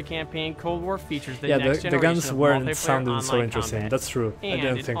the story campaign, Cold War features the next generation the guns weren't sounding so interesting. That's true. I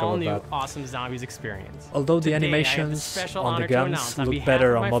didn't think about that. Awesome zombies experience. Although the animations on the guns look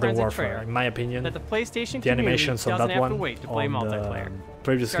better on Modern Warfare, in my opinion. That the PlayStation the animations on that one on the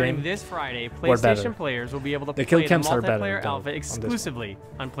previous game this Friday, were better. PlayStation players will be able to the play kill cams the are better multiplayer alpha exclusively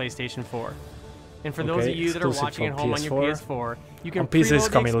on PlayStation 4. And for those of you that are watching at home on your PS4, you can preload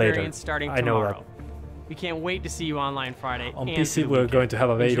the experience starting tomorrow. We can't wait to see you online Friday. On PC we're going to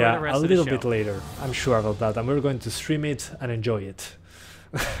have a beta a little bit later. I'm sure about that, and we're going to stream it and enjoy it.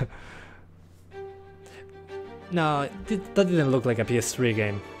 No, that didn't look like a PS3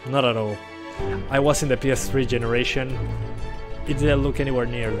 game. Not at all. I was in the PS3 generation. It didn't look anywhere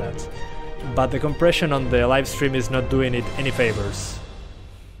near that. But the compression on the live stream is not doing it any favors.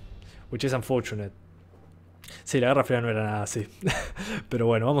 Which is unfortunate. Sí, la Guerra Fría no era nada así. Pero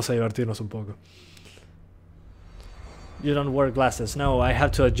bueno, vamos a divertirnos un poco. You don't wear glasses. No, I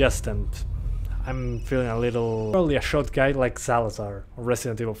have to adjust them. I'm feeling a little... Probably a short guy like Salazar or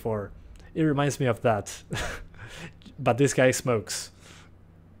Resident Evil 4. It reminds me of that. But this guy smokes.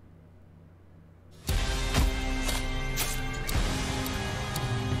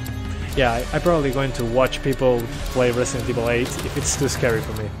 Yeah, I'm probably going to watch people play Resident Evil 8 if it's too scary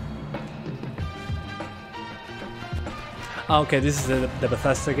for me. Okay, this is the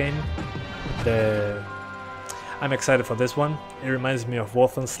Bethesda game. I'm excited for this one. It reminds me of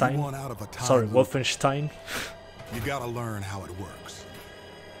Wolfenstein. Sorry, Wolfenstein. You gotta learn how it works.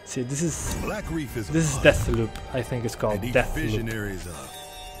 See, this is Deathloop. I think it's called Deathloop.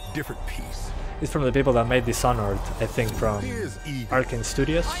 Different piece. It's from the people that made Dishonored, I think, from Arkane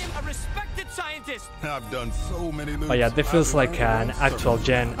Studios. I am a respected scientist. I've done so many loops. But yeah, this feels like an actual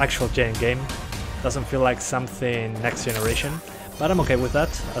gen game. Doesn't feel like something next generation. But I'm okay with that,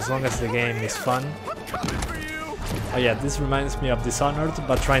 as long as the game is fun. Oh yeah, this reminds me of Dishonored,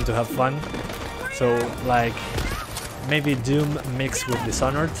 but trying to have fun. So, like, maybe Doom mixed with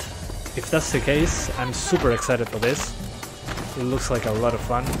Dishonored. If that's the case, I'm super excited for this. It looks like a lot of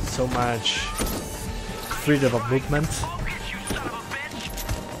fun, so much freedom of movement.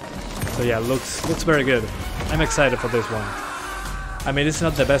 So yeah, looks very good. I'm excited for this one. I mean, it's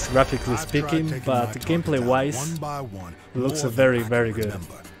not the best graphically speaking, but gameplay-wise, it looks very good.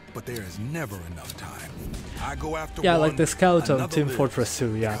 But there is never enough time. I go after yeah, like the scout on Team Fortress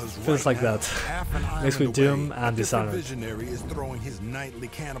 2, yeah, feels like that. Mixed with Doom and Dishonored. Visionary is throwing his nightly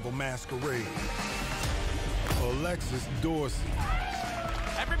cannibal masquerade. Alexis Dorsey.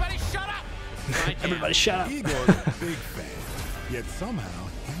 Everybody shut up! Everybody shut up! Igor's a big fan, yet somehow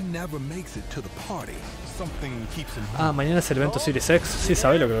he never makes it to the party. Something keeps him. Ah, mañana es el evento Series X. Sí,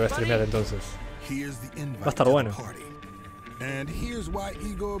 sabéis lo que lo voy a streamear entonces. Va a estar bueno. And here's why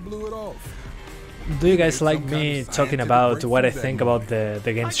Igor blew it off. Do you guys like me talking about what I think about the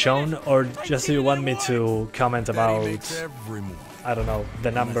games shown, or just do you want me to comment about, I don't know,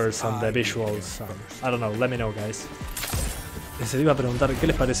 the numbers and the visuals? I don't know, let me know, guys. Se iba a preguntar qué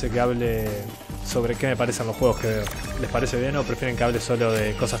les parece que hable sobre qué me parecen los juegos que veo. ¿Les parece bien o prefieren que hable solo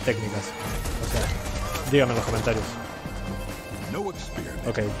de cosas técnicas? O sea, díganme en los comentarios.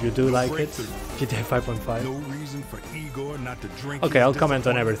 Okay, you do like it? GTA 5.5? Okay, I'll comment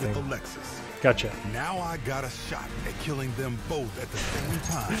on everything. Gotcha.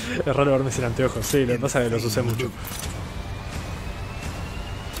 Es raro verme sin anteojos, sí, lo que pasa es que los usé mucho.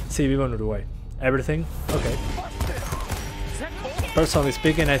 Sí, vivo en Uruguay. Everything? Okay. Personally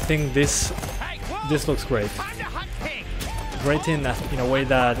speaking, I think this looks great. Great in a way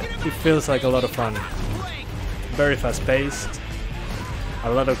that it feels like a lot of fun. Very fast paced. A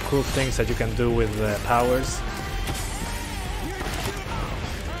lot of cool things that you can do with the powers.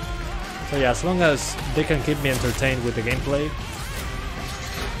 So yeah, as long as they can keep me entertained with the gameplay.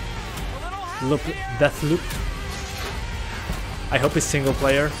 Deathloop. I hope it's single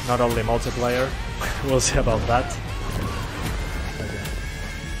player, not only multiplayer. We'll see about that.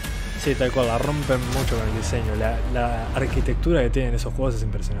 Sí, tal cual, la rompen mucho con el diseño. La arquitectura que tienen esos juegos es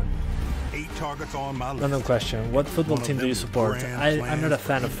impresionante. Random question, what football team do you support? I'm not a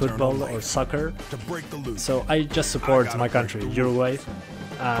fan of football or soccer, so I just support my country, Uruguay,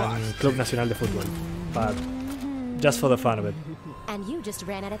 and Club Nacional de Fútbol, but just for the fun of it. And you just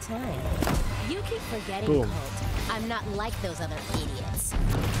ran out of time. You keep forgetting, Boom. Colt. I'm not like those other idiots.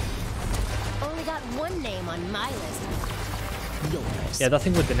 Only got one name on my list. Yours. Yeah, that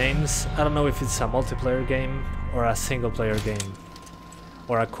thing with the names, I don't know if it's a multiplayer game or a single player game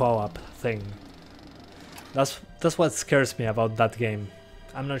or a co-op thing. That's what scares me about that game.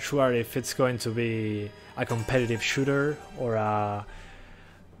 I'm not sure if it's going to be a competitive shooter or a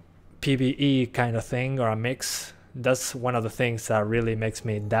PvE kind of thing or a mix. That's one of the things that really makes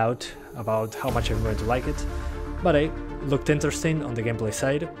me doubt about how much I'm going to like it. But it looked interesting on the gameplay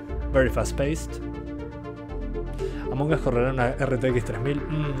side, very fast paced. Among Us correrá una RTX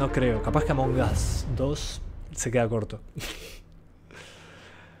 3000, no creo, capaz que Among Us 2 se queda corto.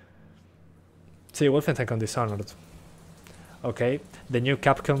 Sí, Wolfenstein con Dishonored. Okay, the new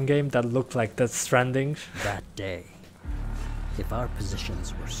Capcom game that looked like Death Stranding. That day, if our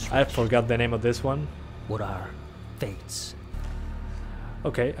positions were switched, I forgot the name of this one. What are fates?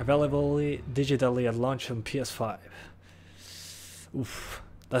 Okay, available digitally at launch on PS5. Oof,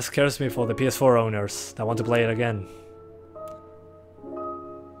 that scares me for the PS4 owners that want to play it again.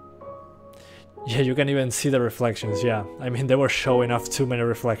 Yeah, you can even see the reflections, yeah. I mean, they were showing off too many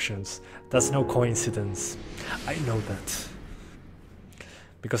reflections. That's no coincidence. I know that.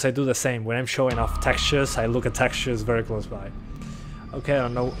 Because I do the same. When I'm showing off textures, I look at textures very close by. Okay, I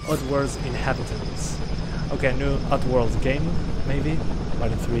don't know. Oddworld's Inhabitants. Okay, a new Oddworld game, maybe,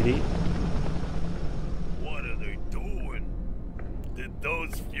 but in 3D. What are they doing? Did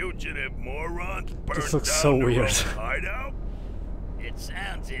those fugitive morons burn This looks down so their weird. own hideout? It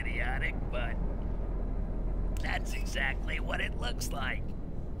sounds idiotic, but that's exactly what it looks like.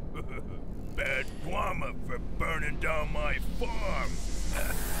 Bad karma for burning down my farm.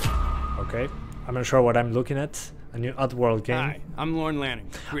 Okay, I'm not sure what I'm looking at. A new Oddworld game. Hi, I'm Lorne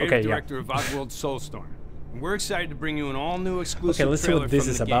Lanning, creative Okay, director of Oddworld Soulstorm. We're excited to bring you an all-new exclusive Okay, let's see what this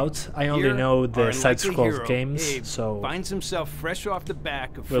is about. I only know the side-scroll games, Abe so finds himself fresh off the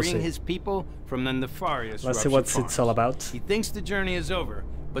back of we'll freeing see. his people from the nefarious Let's see Rupture what Farms. it's all about. He thinks the journey is over,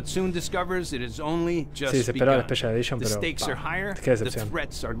 but soon discovers it is only just Sí, se esperaba la begun. Special Edition, The pero stakes are higher, qué the decepción.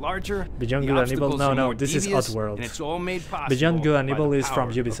 threats are larger, Beyond the Good and Evil? obstacles No, are no, more this is devious, Oddworld. and it's all made possible Beyond Good and by Evil the is from power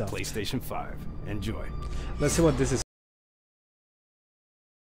of Ubisoft. PlayStation 5. Enjoy. Let's see what this is.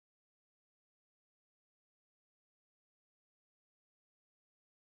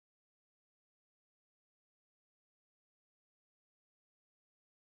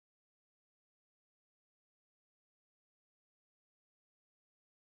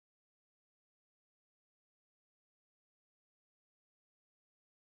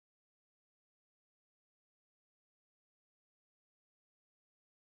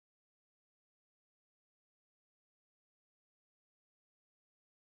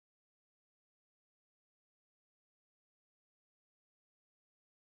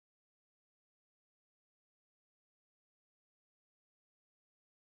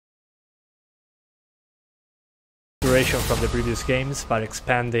 From the previous games, but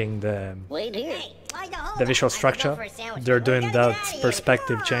expanding the visual structure. They're doing that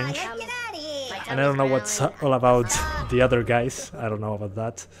perspective change, and I don't know what's all about the other guys. I don't know about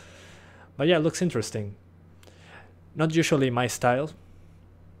that, but yeah, it looks interesting. Not usually my style,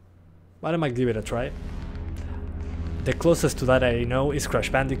 but I might give it a try. The closest to that I know is Crash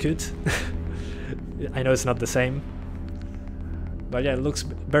Bandicoot. I know it's not the same, but yeah, it looks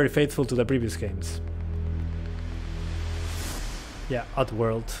very faithful to the previous games. Yeah,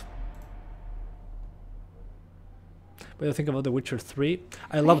 Oddworld. What do you think about The Witcher 3?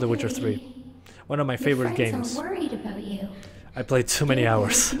 I love The Witcher 3. One of my favorite games. Worried about you. I played too many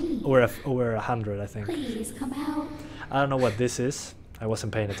hours. over 100, I think. Please come out. I don't know what this is. I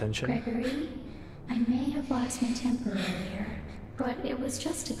wasn't paying attention. Gregory, I may have lost my temper earlier, but it was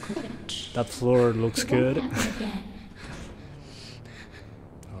just a glitch. That floor looks good.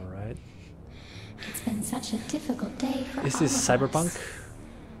 Alright. It's been such a difficult day for Is this Cyberpunk?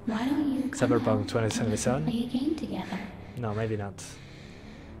 Why don't you Cyberpunk 2077? play a game together? No, maybe not.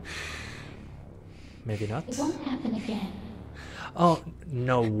 Maybe not? It won't happen again. Oh,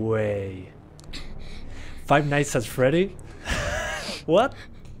 no way. Five Nights at Freddy? What?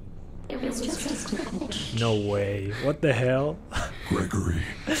 It was just a glitch. No way. What the hell? Gregory.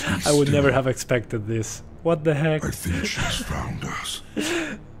 I would never have expected this. What the heck? I think she's found us.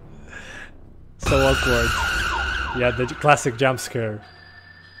 So awkward. Yeah, the classic jump scare.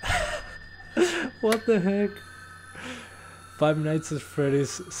 What the heck? Five Nights at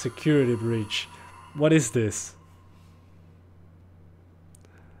Freddy's security breach. What is this?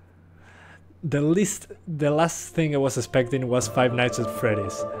 The last thing I was expecting was Five Nights at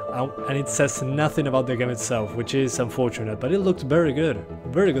Freddy's, and it says nothing about the game itself, which is unfortunate, but it looked very good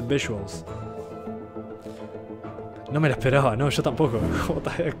visuals. No me la esperaba, no, yo tampoco. What the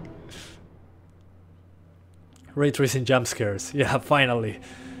heck? Ray tracing jump scares, yeah, finally.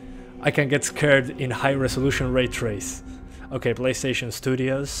 I can get scared in high resolution ray trace. Okay, PlayStation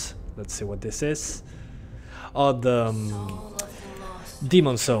Studios, let's see what this is. Oh, the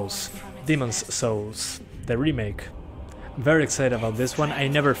Demon's Souls, the remake. Very excited about this one. I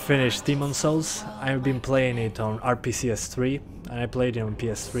never finished Demon's Souls. I've been playing it on RPCS3 and I played it on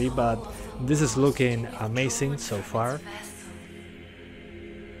PS3, but this is looking amazing so far.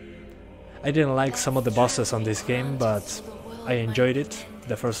 I didn't like some of the bosses on this game, but I enjoyed it,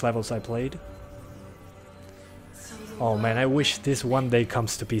 the first levels I played. Oh man, I wish this one day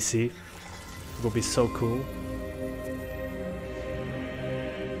comes to PC. It would be so cool.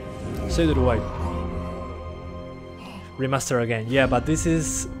 So do I. Remaster again, yeah, but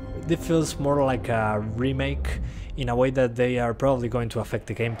this feels more like a remake in a way that they are probably going to affect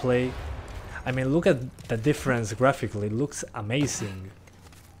the gameplay. I mean, look at the difference graphically, it looks amazing.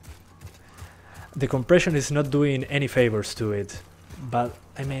 The compression is not doing any favors to it, but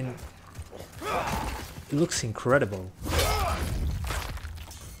I mean, it looks incredible.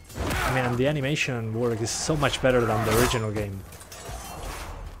 I mean, and the animation work is so much better than the original game.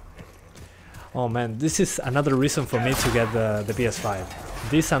 Oh man, this is another reason for me to get the PS5.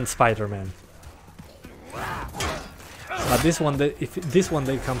 This and Spider-Man. But this one, if this one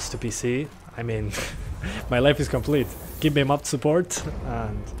day comes to PC, I mean, my life is complete. Give me mod support,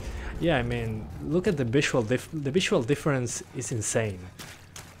 and yeah, I mean, look at the visual difference is insane.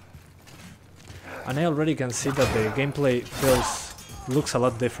 And I already can see that the gameplay looks a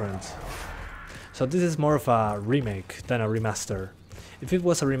lot different. So this is more of a remake than a remaster. If it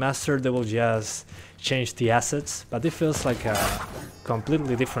was a remaster, they will just change the assets, but it feels like a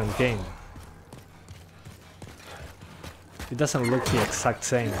completely different game. it doesn't look the exact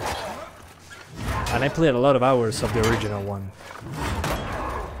same. And I played a lot of hours of the original one.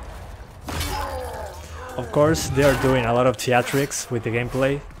 Of course, they are doing a lot of theatrics with the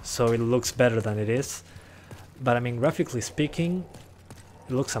gameplay, so it looks better than it is. But I mean, graphically speaking,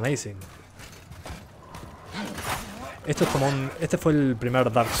 it looks amazing. Esto es como este fue el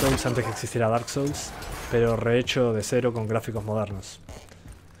primer Dark Souls antes que existiera Dark Souls, pero rehecho de cero con gráficos modernos.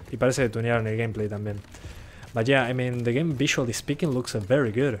 Y parece que tunearon el gameplay también. But yeah, I mean, the game visually speaking looks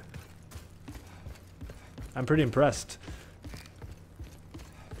very good. I'm pretty impressed.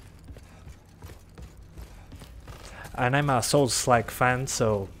 And I'm a Souls-like fan,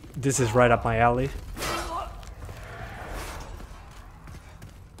 so this is right up my alley.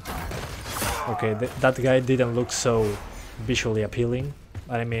 Okay, that guy didn't look so visually appealing.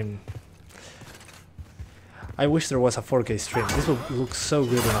 I mean, I wish there was a 4K stream. This would look so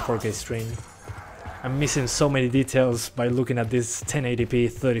good on a 4K stream. I'm missing so many details by looking at this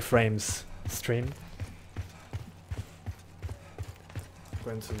 1080p 30 frames stream.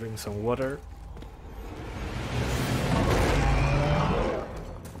 Going to drink some water.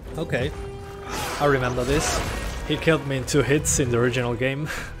 Okay, I remember this. He killed me in 2 hits in the original game.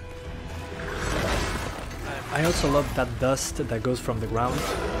 I also love that dust that goes from the ground,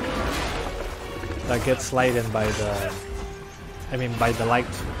 that gets lightened by the, by the light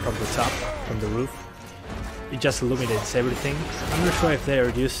from the top, from the roof. It just illuminates everything. I'm not sure if they are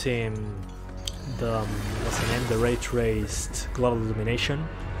using the, what's the name, the ray traced global illumination,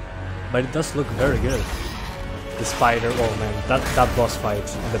 but it does look very good. The spider, oh man, that boss fight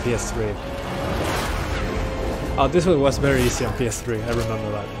on the PS3. Oh, this one was very easy on PS3, I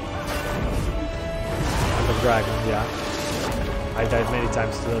remember that. And the dragon, yeah. I died many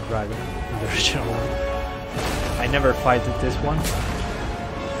times to the dragon in the original one. I never fighted this one.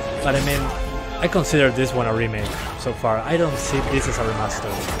 But I mean, I consider this one a remake so far. I don't see this as a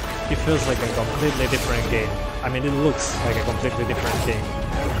remaster. It feels like a completely different game. I mean, it looks like a completely different game.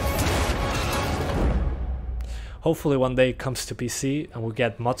 Hopefully one day it comes to PC and we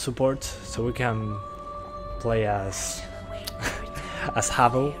get mod support so we can play as as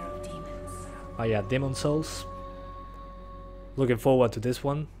Havel. Oh yeah, Demon Souls. Looking forward to this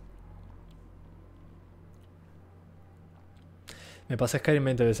one. Me pasé Skyrim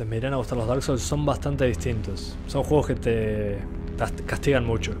 20 veces, me irán a gustar los Dark Souls, son bastante distintos. Son juegos que te castigan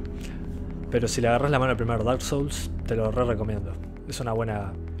mucho. Pero si le agarras la mano al primer Dark Souls, te lo recomiendo. Es una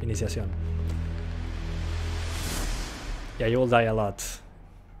buena iniciación. Yeah, you will die a lot.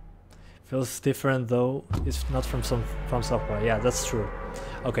 Feels different though. It's not from software. Yeah, that's true.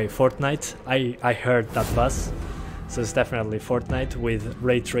 Okay, Fortnite. I heard that buzz. So it's definitely Fortnite with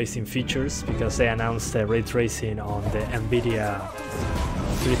ray tracing features because they announced ray tracing on the Nvidia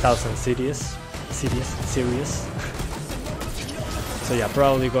 3000 series. So yeah,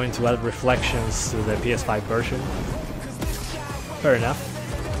 probably going to add reflections to the PS5 version. Fair enough.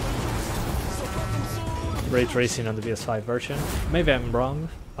 Ray tracing on the PS5 version. Maybe I'm wrong,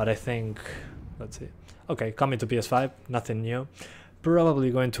 but I think, let's see. Okay, coming to PS5, nothing new.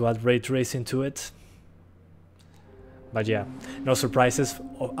 Probably going to add ray tracing to it. But yeah, no surprises.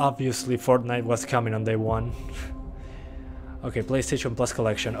 Obviously Fortnite was coming on day one. Okay, PlayStation Plus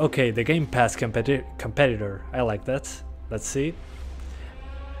collection. Okay, the Game Pass competitor. I like that. Let's see.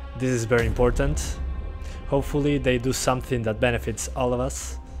 This is very important. Hopefully they do something that benefits all of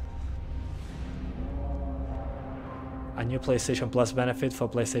us. A new PlayStation Plus benefit for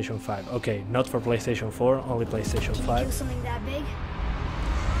PlayStation 5. Okay, not for PlayStation 4, only PlayStation 5. Something that big?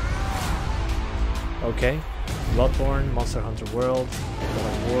 Okay, Bloodborne, Monster Hunter World, God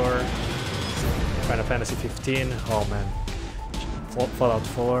of War, Final Fantasy 15, oh man, Fallout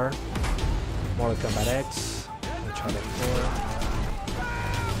 4, Mortal Kombat X, Uncharted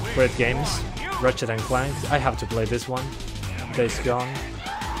 4, great games, Ratchet & Clank, I have to play this one, Days Gone,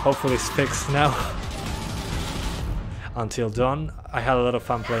 hopefully it's fixed now. Until Dawn, I had a lot of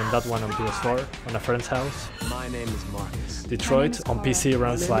fun playing that one on PS4 on a friend's house. My name is Marcus. Detroit on PC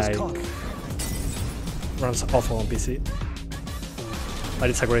runs awful on PC, but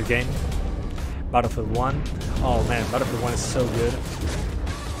it's a great game. Battlefield 1, oh man, Battlefield 1 is so good.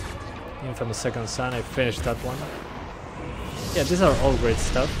 Infamous Second Son, I finished that one. Yeah, these are all great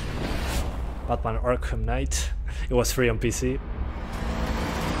stuff. Batman Arkham Knight, it was free on PC.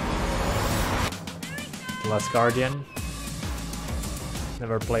 The Last Guardian,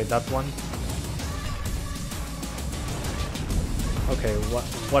 never played that one. Okay,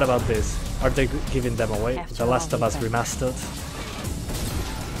 what about this? Are they giving them away? The Last of Us Remastered.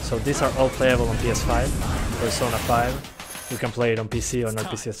 So these are all playable on PS5. Persona 5. You can play it on PC or not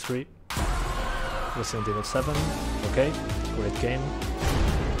PS3. Resident Evil 7. Okay. great game.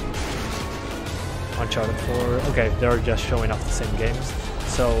 Uncharted 4. Okay, they're just showing off the same games.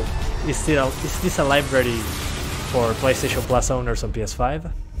 So, is this a library for PlayStation Plus owners on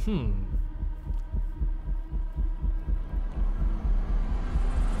PS5?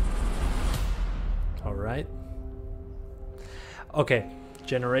 Alright. Okay,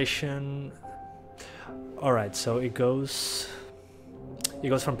 generation. Alright, so it goes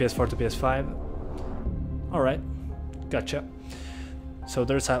from PS4 to PS5. Alright, gotcha. So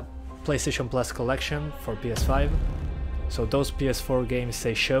there's a PlayStation Plus collection for PS5. So those PS4 games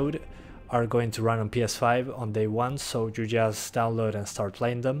they showed are going to run on PS5 on day one, so you just download and start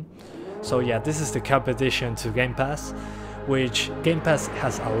playing them. So yeah, this is the competition to Game Pass, which Game Pass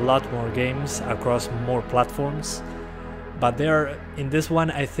has a lot more games across more platforms, but they are, in this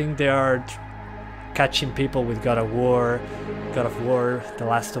one, I think they are catching people with God of War, The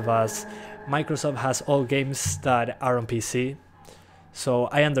Last of Us. Microsoft has all games that are on PC, so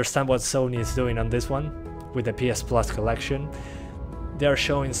I understand what Sony is doing on this one with the PS Plus collection. They are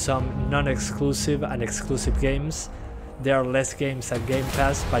showing some non-exclusive and exclusive games. There are less games at Game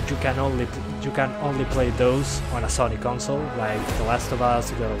Pass, but you can only play those on a Sony console, like The Last of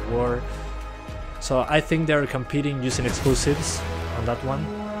Us, God of War. So I think they're competing using exclusives on that one.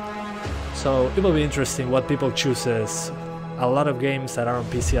 So it will be interesting what people chooses. A lot of games that are on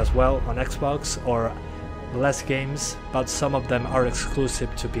PC as well, on Xbox, or less games, but some of them are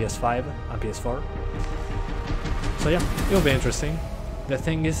exclusive to PS5 and PS4. So yeah, it will be interesting. The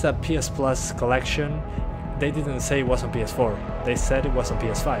thing is that PS Plus collection, they didn't say it was on PS4, they said it was on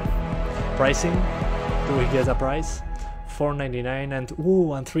PS5. Pricing, do we get a price? $4.99 and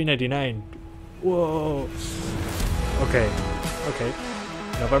ooh, and $3.99. Whoa. Okay,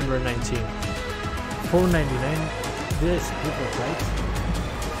 November 19th. $4.99. This is right.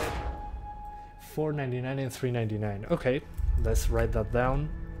 $4.99 and $3.99. Okay, let's write that down.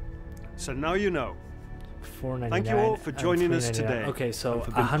 So now you know. $4.99. Thank you all for joining us today. Okay, so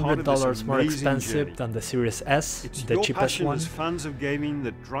 $100 more expensive than the Series S, the cheapest one, as fans of gaming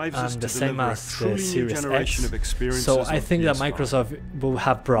that drives us and to the same deliver as a truly the new Series generation X. of experiences So I on think that PS5. Microsoft will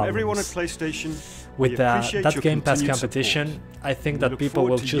have problems. Everyone at PlayStation, with we that appreciate your Game Pass continued competition, support. I think We that look people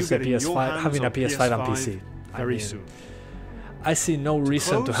forward will to choose the you getting your PS5, hands having a on PS5 and PC. very soon. I see no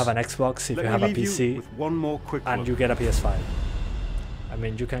reason to have an Xbox if you have a PC with one more quick and you get a PS5. I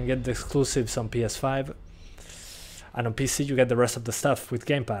mean, you can get the exclusives on PS5, and on PC you get the rest of the stuff with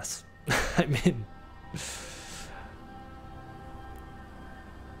Game Pass. I mean,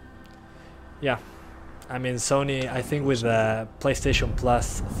 yeah. I mean, Sony, I think with the PlayStation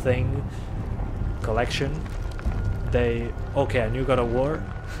Plus thing, collection, they, okay, a new God of War,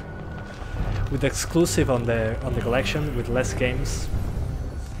 with exclusive on the collection, with less games,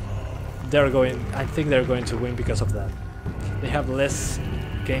 I think they're going to win because of that. They have less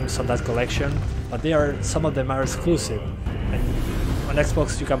games on that collection, but some of them are exclusive, and on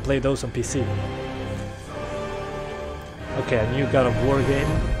Xbox you can play those on PC. Okay, a new God of War game.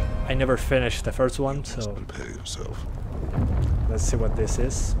 I never finished the first one, so let's see what this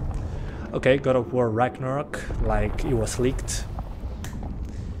is. Okay, God of War Ragnarok, like it was leaked.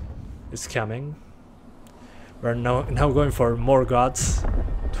 It's coming. We're now going for more gods,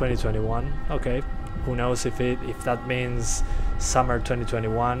 2021. Okay, who knows if that means summer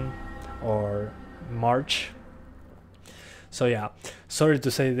 2021 or March. So yeah, sorry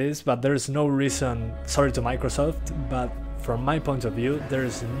to say this, but there's no reason, sorry to Microsoft, but from my point of view, there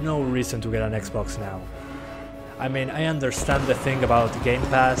is no reason to get an Xbox now. I mean, I understand the thing about Game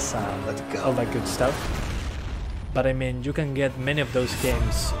Pass and all that good stuff, but I mean, you can get many of those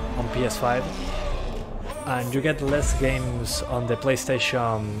games on PS5, and you get less games on the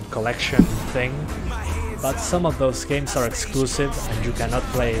PlayStation collection thing, but some of those games are exclusive and you cannot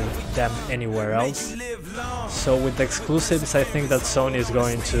play them anywhere else. So with the exclusives, I think that Sony is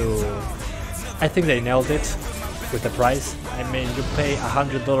going to... I think they nailed it with the price. I mean, you pay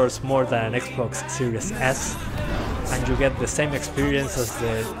 $100 more than an Xbox Series S, and you get the same experience as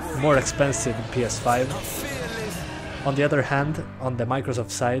the more expensive PS5. On the other hand, on the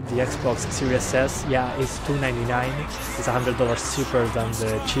Microsoft side, the Xbox Series S, yeah, is $299, it's $100 cheaper than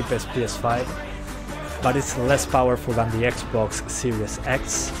the cheapest PS5, but it's less powerful than the Xbox Series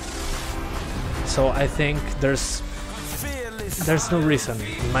X. So I think there's no reason,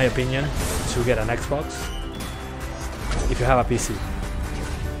 in my opinion, to get an Xbox if you have a PC.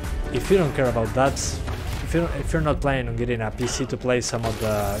 If you don't care about that, if you're not planning on getting a PC to play some of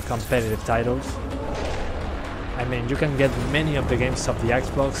the competitive titles, I mean, you can get many of the games of the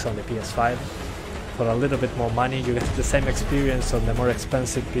Xbox on the PS5 for a little bit more money. You get the same experience on the more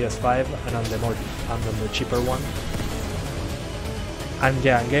expensive PS5 and on the cheaper one. And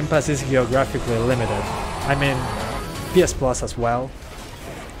yeah, Game Pass is geographically limited. I mean, PS Plus as well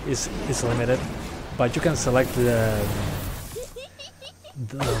is limited, but you can select the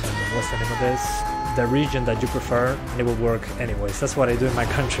what's the name of this? The region that you prefer, and it will work anyways. That's what I do in my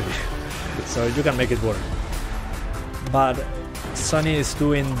country, so you can make it work. But Sony is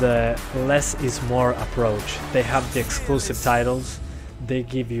doing the less is more approach. They have the exclusive titles, they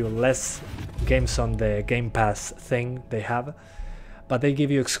give you less games on the Game Pass thing they have, but they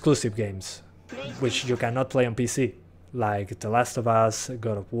give you exclusive games, which you cannot play on PC, like The Last of Us,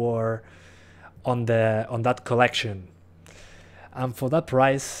 God of War, on that collection. And for that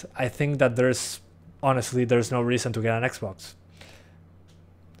price, I think that honestly, there's no reason to get an Xbox.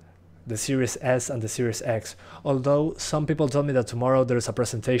 The Series S and the Series X. Although some people told me that tomorrow there's a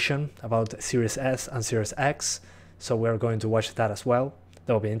presentation about Series S and Series X, so we're going to watch that as well.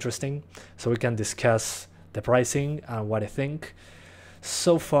 That will be interesting, so we can discuss the pricing and what I think.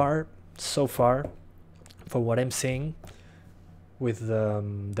 So far, for what I'm seeing with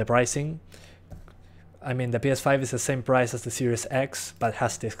the pricing, I mean, the PS5 is the same price as the Series X, but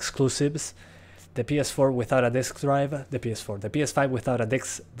has the exclusives. The PS4 without a disc drive, the PS5 without a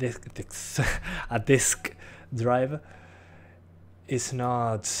disc drive is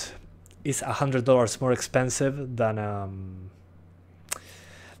 $100 more expensive than an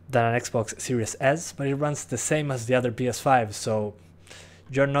Xbox Series S, but it runs the same as the other PS5, so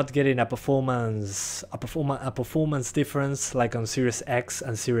you're not getting a performance difference like on Series X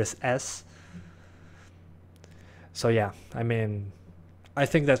and Series S. So yeah, I mean, I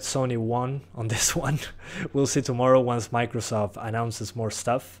think that Sony won on this one. We'll see tomorrow once Microsoft announces more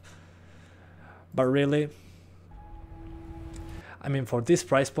stuff. But really, I mean, for this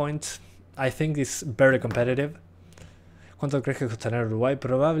price point, I think it's very competitive. ¿Cuánto crees que costará en Uruguay?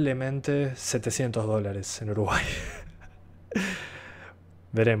 Probablemente $700 en Uruguay.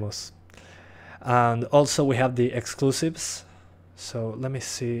 Veremos. And also we have the exclusives. So let me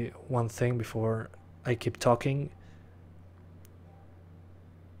see one thing before I keep talking.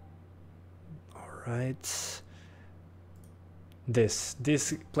 Right, this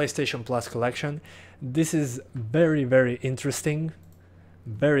PlayStation Plus collection, this is very interesting,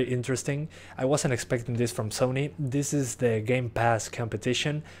 I wasn't expecting this from Sony. This is the Game Pass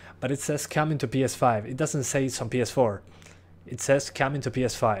competition, but it says coming to PS5. It doesn't say it's on PS4, it says coming to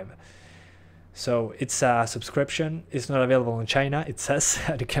PS5, so it's a subscription. It's not available in China, it says,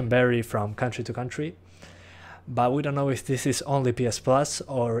 and it can vary from country to country. But we don't know if this is only PS Plus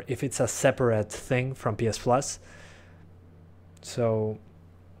or if it's a separate thing from PS Plus. So,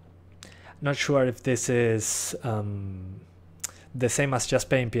 not sure if this is the same as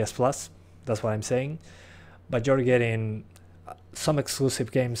just paying PS Plus. That's what I'm saying. But you're getting some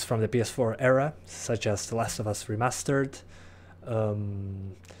exclusive games from the PS4 era, such as The Last of Us Remastered.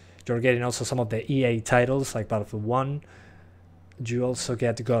 You're getting also some of the EA titles like Battlefield 1. You also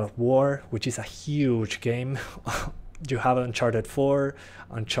get God of War, which is a huge game. You have Uncharted 4,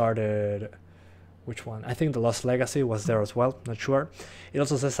 Uncharted... which one? I think The Lost Legacy was there as well, not sure. It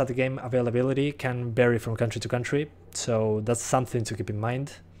also says that the game availability can vary from country to country, so that's something to keep in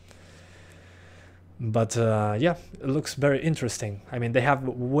mind. But yeah, it looks very interesting. I mean, they have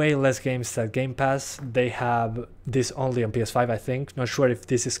way less games than Game Pass. They have this only on PS5, I think. Not sure if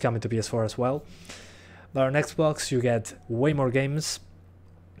this is coming to PS4 as well. But on Xbox, you get way more games.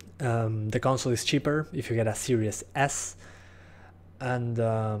 The console is cheaper if you get a Series S. And,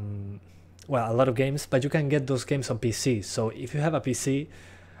 well, a lot of games, but you can get those games on PC. So if you have a PC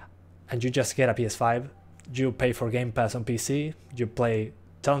and you just get a PS5, you pay for Game Pass on PC. You play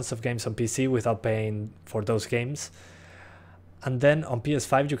tons of games on PC without paying for those games. And then on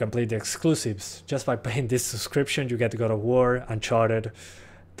PS5, you can play the exclusives. Just by paying this subscription, you get God of War, Uncharted,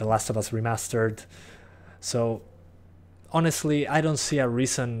 The Last of Us Remastered. So honestly, I don't see a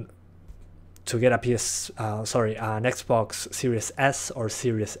reason to get an Xbox Series S or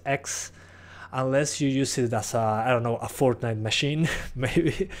Series X unless you use it as I don't know, a Fortnite machine.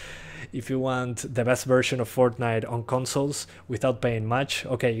 Maybe if you want the best version of Fortnite on consoles without paying much,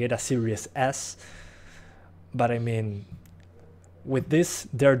 okay, you get a Series S. But I mean, with this,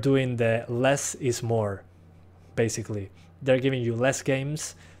 they're doing the less is more, basically. They're giving you less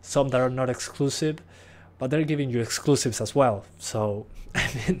games, some that are not exclusive, but they're giving you exclusives as well. So, I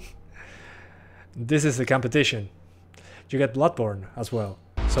mean, this is the competition. You get Bloodborne as well.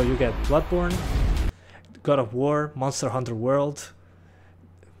 So you get Bloodborne, God of War, Monster Hunter World.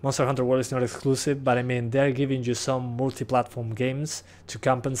 Monster Hunter World is not exclusive, but I mean, they're giving you some multi-platform games to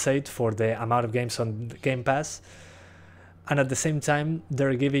compensate for the amount of games on Game Pass. And at the same time,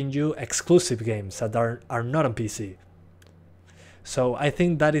 they're giving you exclusive games that are not on PC. So I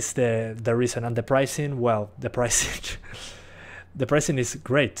think that is the reason. And the pricing, well, the pricing the pricing is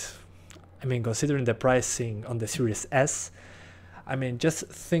great. I mean, considering the pricing on the Series S, I mean, just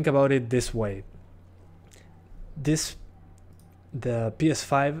think about it this way. The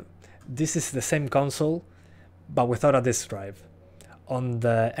PS5, this is the same console, but without a disc drive. On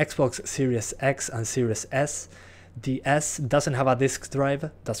the Xbox Series X and Series S, the S doesn't have a disc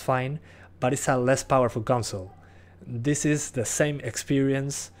drive, that's fine, but it's a less powerful console. This is the same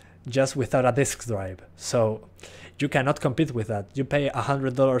experience, just without a disc drive. So you cannot compete with that. You pay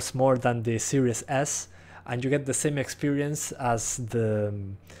 $100 more than the Series S, and you get the same experience as the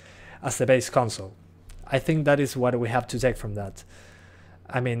base console. I think that is what we have to take from that.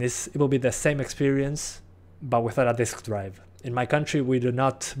 I mean, it will be the same experience, but without a disc drive. In my country, we do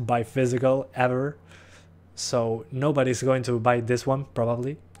not buy physical ever, so nobody's going to buy this one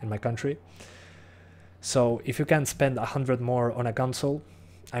probably in my country. So if you can spend $100 more on a console,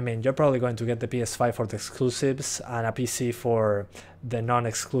 I mean, you're probably going to get the PS5 for the exclusives and a PC for the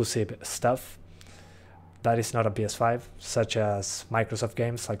non-exclusive stuff that is not a PS5, such as Microsoft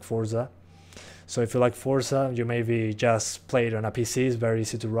games like Forza. So if you like Forza, you maybe just play it on a PC, it's very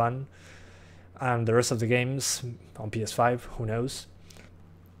easy to run. And the rest of the games on PS5, who knows.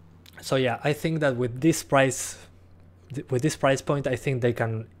 So yeah, I think that with this price point, I think they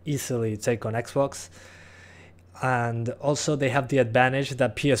can easily take on Xbox. And also they have the advantage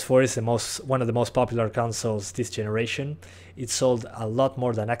that PS4 is one of the most popular consoles this generation. It sold a lot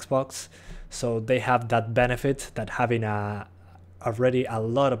more than Xbox, so they have that benefit that having already a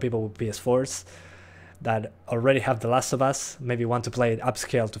lot of people with PS4s that already have The Last of Us, maybe want to play it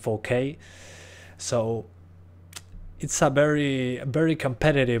upscale to 4K. So it's a very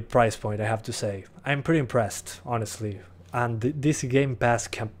competitive price point, I have to say. I'm pretty impressed, honestly. And this Game Pass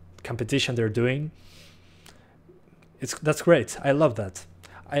competition they're doing, that's great. I love that.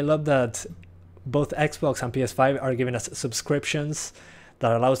 I love that both Xbox and PS5 are giving us subscriptions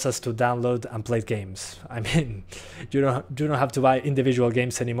that allows us to download and play games. I mean, you don't have to buy individual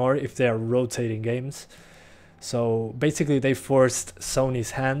games anymore if they are rotating games. So basically they forced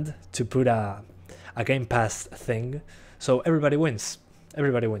Sony's hand to put a Game Pass thing, so everybody wins.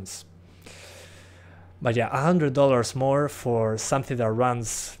 Everybody wins. But yeah, $100 more for something that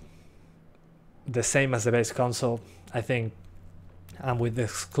runs the same as the base console, I think, and with the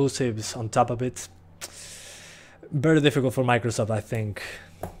exclusives on top of it, very difficult for Microsoft, I think.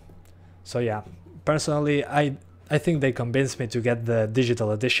 So yeah, personally, I think they convinced me to get the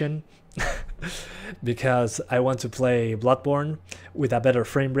digital edition because I want to play Bloodborne with a better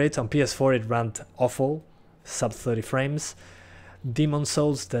frame rate. On PS4 it ran awful, sub 30 frames. Demon's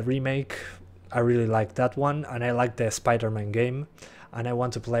Souls, the remake, I really like that one, and I like the Spider-Man game, and I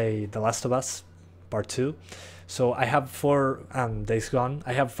want to play The Last of Us Part 2. So I have 4 Days Gone.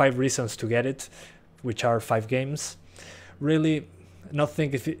 I have 5 reasons to get it, which are 5 games. Really,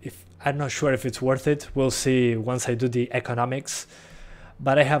 if I'm not sure if it's worth it. We'll see once I do the economics.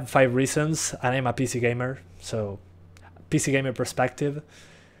 But I have 5 reasons, and I'm a PC gamer, so PC gamer perspective.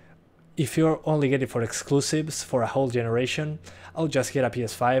 If you're only getting for exclusives for a whole generation, I'll just get a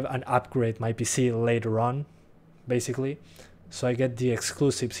PS5 and upgrade my PC later on, basically. So I get the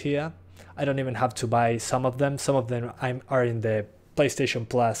exclusives here. I don't even have to buy some of them. Some of them are in the PlayStation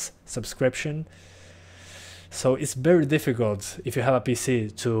Plus subscription. So it's very difficult if you have a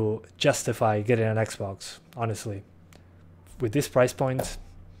PC to justify getting an Xbox, honestly. With this price point,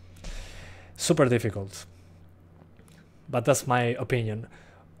 super difficult. But that's my opinion.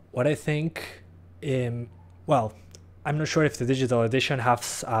 What I think, well, I'm not sure if the digital edition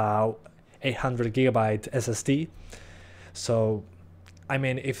has 800 gigabyte SSD. So, I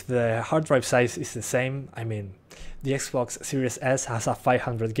mean, if the hard drive size is the same, I mean, the Xbox Series S has a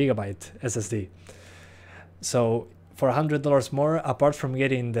 500 gigabyte SSD. So, for $100 more, apart from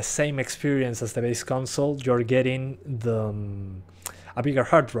getting the same experience as the base console, you're getting a bigger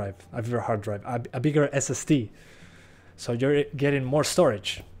hard drive, a bigger SSD. So you're getting more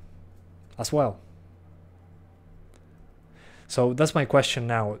storage as well. So that's my question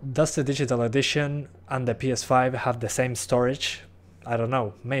now. Does the digital edition and the PS5 have the same storage? I don't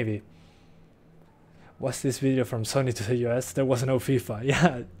know, maybe. Was this video from Sony to the US? There was no FIFA.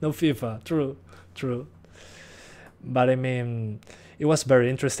 Yeah, no FIFA. True. But I mean, it was very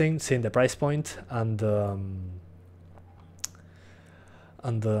interesting seeing the price point and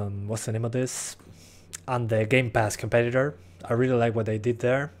what's the name of this? And the Game Pass competitor. I really like what they did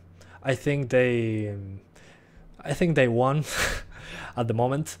there. I think they won at the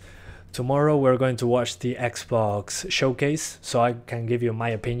moment. Tomorrow we're going to watch the Xbox showcase, so I can give you my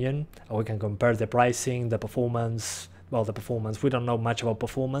opinion. We can compare the pricing, the performance, well, the performance. We don't know much about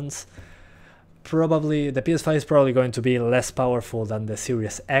performance. Probably the PS5 is probably going to be less powerful than the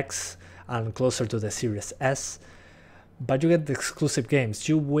Series X and closer to the Series S. But you get the exclusive games.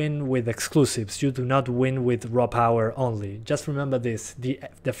 You win with exclusives. You do not win with raw power only. Just remember this.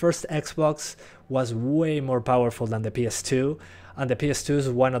 The first Xbox was way more powerful than the PS2. And the PS2 is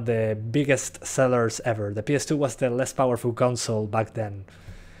one of the biggest sellers ever. The PS2 was the less powerful console back then.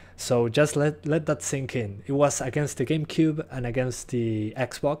 So just let that sink in. It was against the GameCube and against the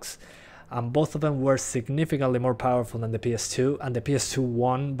Xbox. And both of them were significantly more powerful than the PS2. And the PS2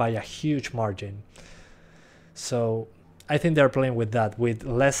 won by a huge margin. So I think they're playing with that, with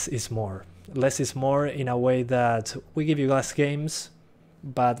less is more. Less is more in a way that we give you less games,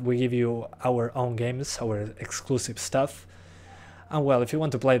 but we give you our own games, our exclusive stuff. And well, if you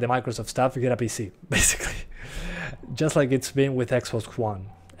want to play the Microsoft stuff, you get a PC, basically. Just like it's been with Xbox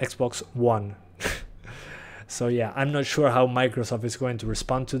One. So yeah, I'm not sure how Microsoft is going to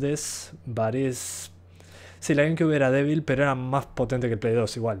respond to this, but is... Sí, la GameCube era débil, pero era más potente que el Play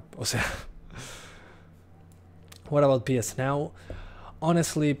 2 igual, o sea... What about PS Now?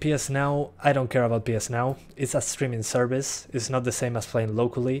 Honestly, PS Now, I don't care about PS Now. It's a streaming service. It's not the same as playing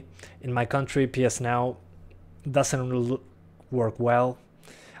locally. In my country, PS Now doesn't work well.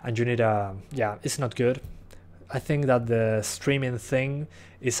 And you need a... yeah, it's not good. I think that the streaming thing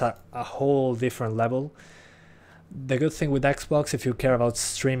is a whole different level. The good thing with Xbox, if you care about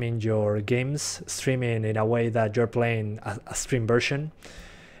streaming your games, streaming in a way that you're playing a stream version,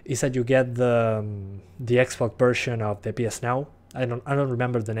 is that you get the Xbox version of the PS Now. I don't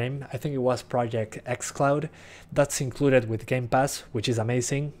remember the name. I think it was Project xCloud. That's included with Game Pass, which is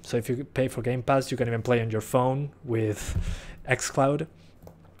amazing. So if you pay for Game Pass, you can even play on your phone with xCloud.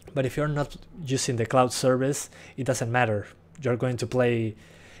 But if you're not using the cloud service, it doesn't matter. You're going to play...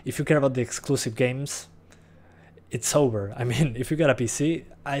 if you care about the exclusive games, it's over. I mean, if you get a PC,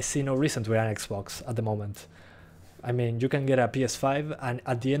 I see no reason to get an Xbox at the moment. I mean, you can get a PS5 and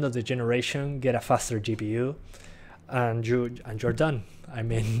at the end of the generation get a faster GPU and you're done. I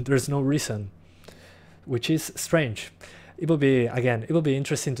mean, there's no reason, which is strange. It will be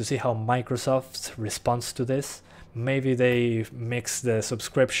interesting to see how Microsoft responds to this. Maybe they mix the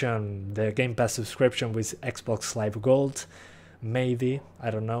subscription, the Game Pass subscription with Xbox Live Gold. Maybe,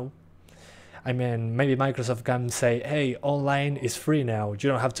 I don't know. I mean, maybe Microsoft can say, hey, online is free now. You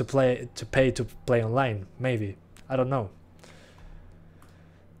don't have to pay to play online. Maybe. I don't know.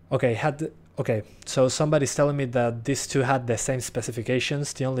 Okay, so somebody's telling me that these two had the same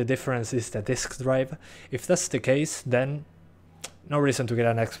specifications. The only difference is the disk drive. If that's the case, then no reason to get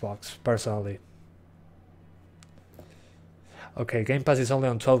an Xbox, personally. Okay, Game Pass is only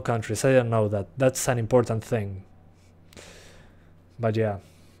on 12 countries. I didn't know that. That's an important thing. But yeah.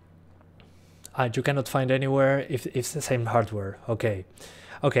 You cannot find anywhere if it's the same hardware. Okay,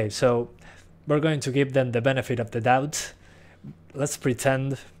 so we're going to give them the benefit of the doubt. Let's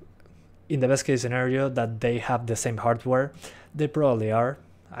pretend, in the best case scenario, that they have the same hardware. They probably are.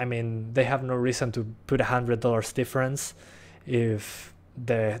 I mean, they have no reason to put $100 difference if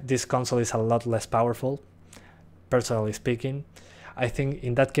this console is a lot less powerful, personally speaking. I think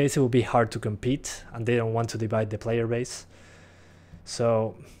in that case it will be hard to compete, and they don't want to divide the player base.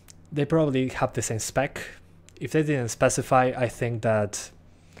 So they probably have the same spec. If they didn't specify, I think that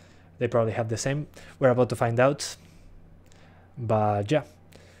they probably have the same. We're about to find out. But yeah.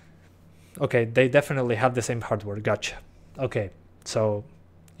 Okay, they definitely have the same hardware. Gotcha. Okay, so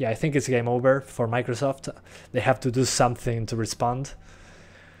yeah, I think it's game over for Microsoft. They have to do something to respond.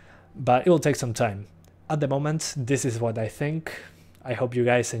 But it will take some time. At the moment, this is what I think. I hope you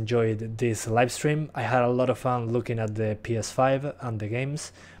guys enjoyed this live stream. I had a lot of fun looking at the PS5 and the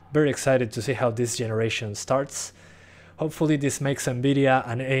games. Very excited to see how this generation starts. Hopefully this makes Nvidia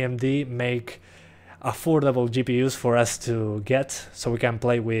and AMD make affordable GPUs for us to get, so we can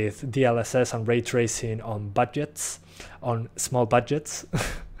play with DLSS and ray tracing on budgets, on small budgets.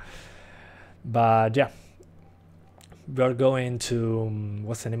 But yeah, we're going to,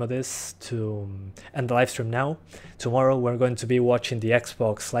 what's the name of this, to end the live stream now. Tomorrow we're going to be watching the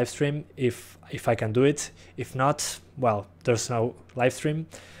Xbox live stream if I can do it. If not, well, there's no live stream.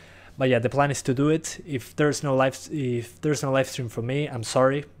 But yeah, the plan is to do it. If there's no live stream for me, I'm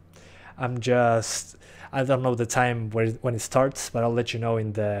sorry. I don't know the time when it starts, but I'll let you know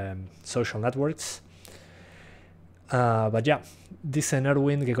in the social networks. But yeah, dice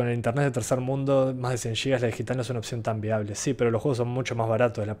Nerwin que con el internet de tercer mundo, más de 100 GB la digital no es una opción tan viable. Sí, pero los juegos son mucho más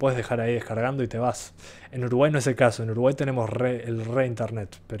baratos, la puedes dejar ahí descargando y te vas. En Uruguay no es el caso, en Uruguay tenemos el re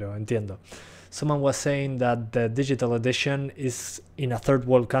internet, pero entiendo. someone was saying that the digital edition is in a third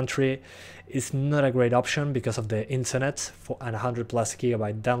world country is not a great option because of the internet and 100+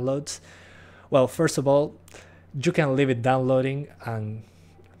 gigabyte downloads. Well, first of all, you can leave it downloading and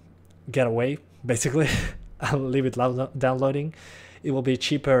get away, basically, and leave it downloading. It will be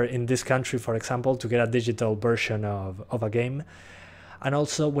cheaper in this country, for example, to get a digital version of a game. And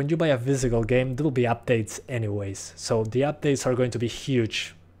also, when you buy a physical game, there will be updates anyways. So the updates are going to be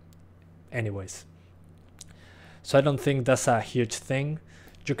huge anyways. So I don't think that's a huge thing.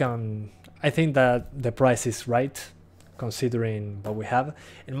 I think that the price is right, considering what we have.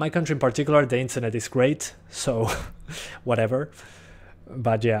 In my country in particular, the internet is great, so whatever.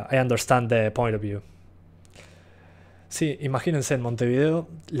 But yeah, I understand the point of view. Sí, imagínense, en Montevideo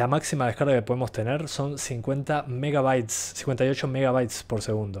la máxima descarga que podemos tener son 50 megabytes, 58 megabytes por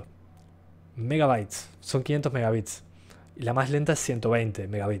segundo. Megabytes, son 500 megabits. Y la más lenta es 120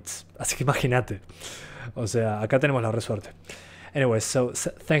 megabits. Así que imagínate. O sea, acá tenemos la resuerte. Anyway, so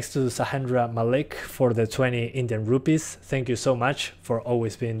thanks to Sahendra Malik for the 20 Indian rupees. Thank you so much for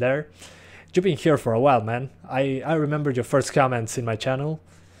always being there. You've been here for a while, man. I remember your first comments in my channel.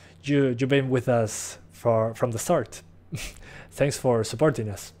 You've been with us from the start. Thanks for supporting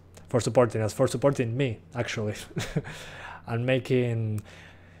us, for supporting me, actually, and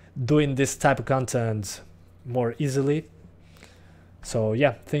doing this type of content more easily. So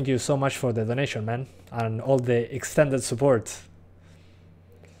yeah, thank you so much for the donation, man, and all the extended support.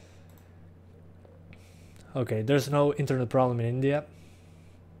 Okay, there's no internet problem in India.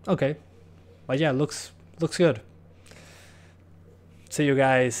 Okay, but yeah, looks good. See you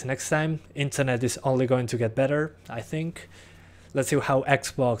guys next time. Internet is only going to get better, I think. Let's see how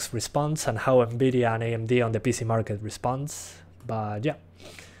Xbox responds and how Nvidia and AMD on the PC market responds. But yeah,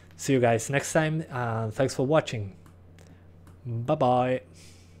 see you guys next time, and thanks for watching. Bye bye.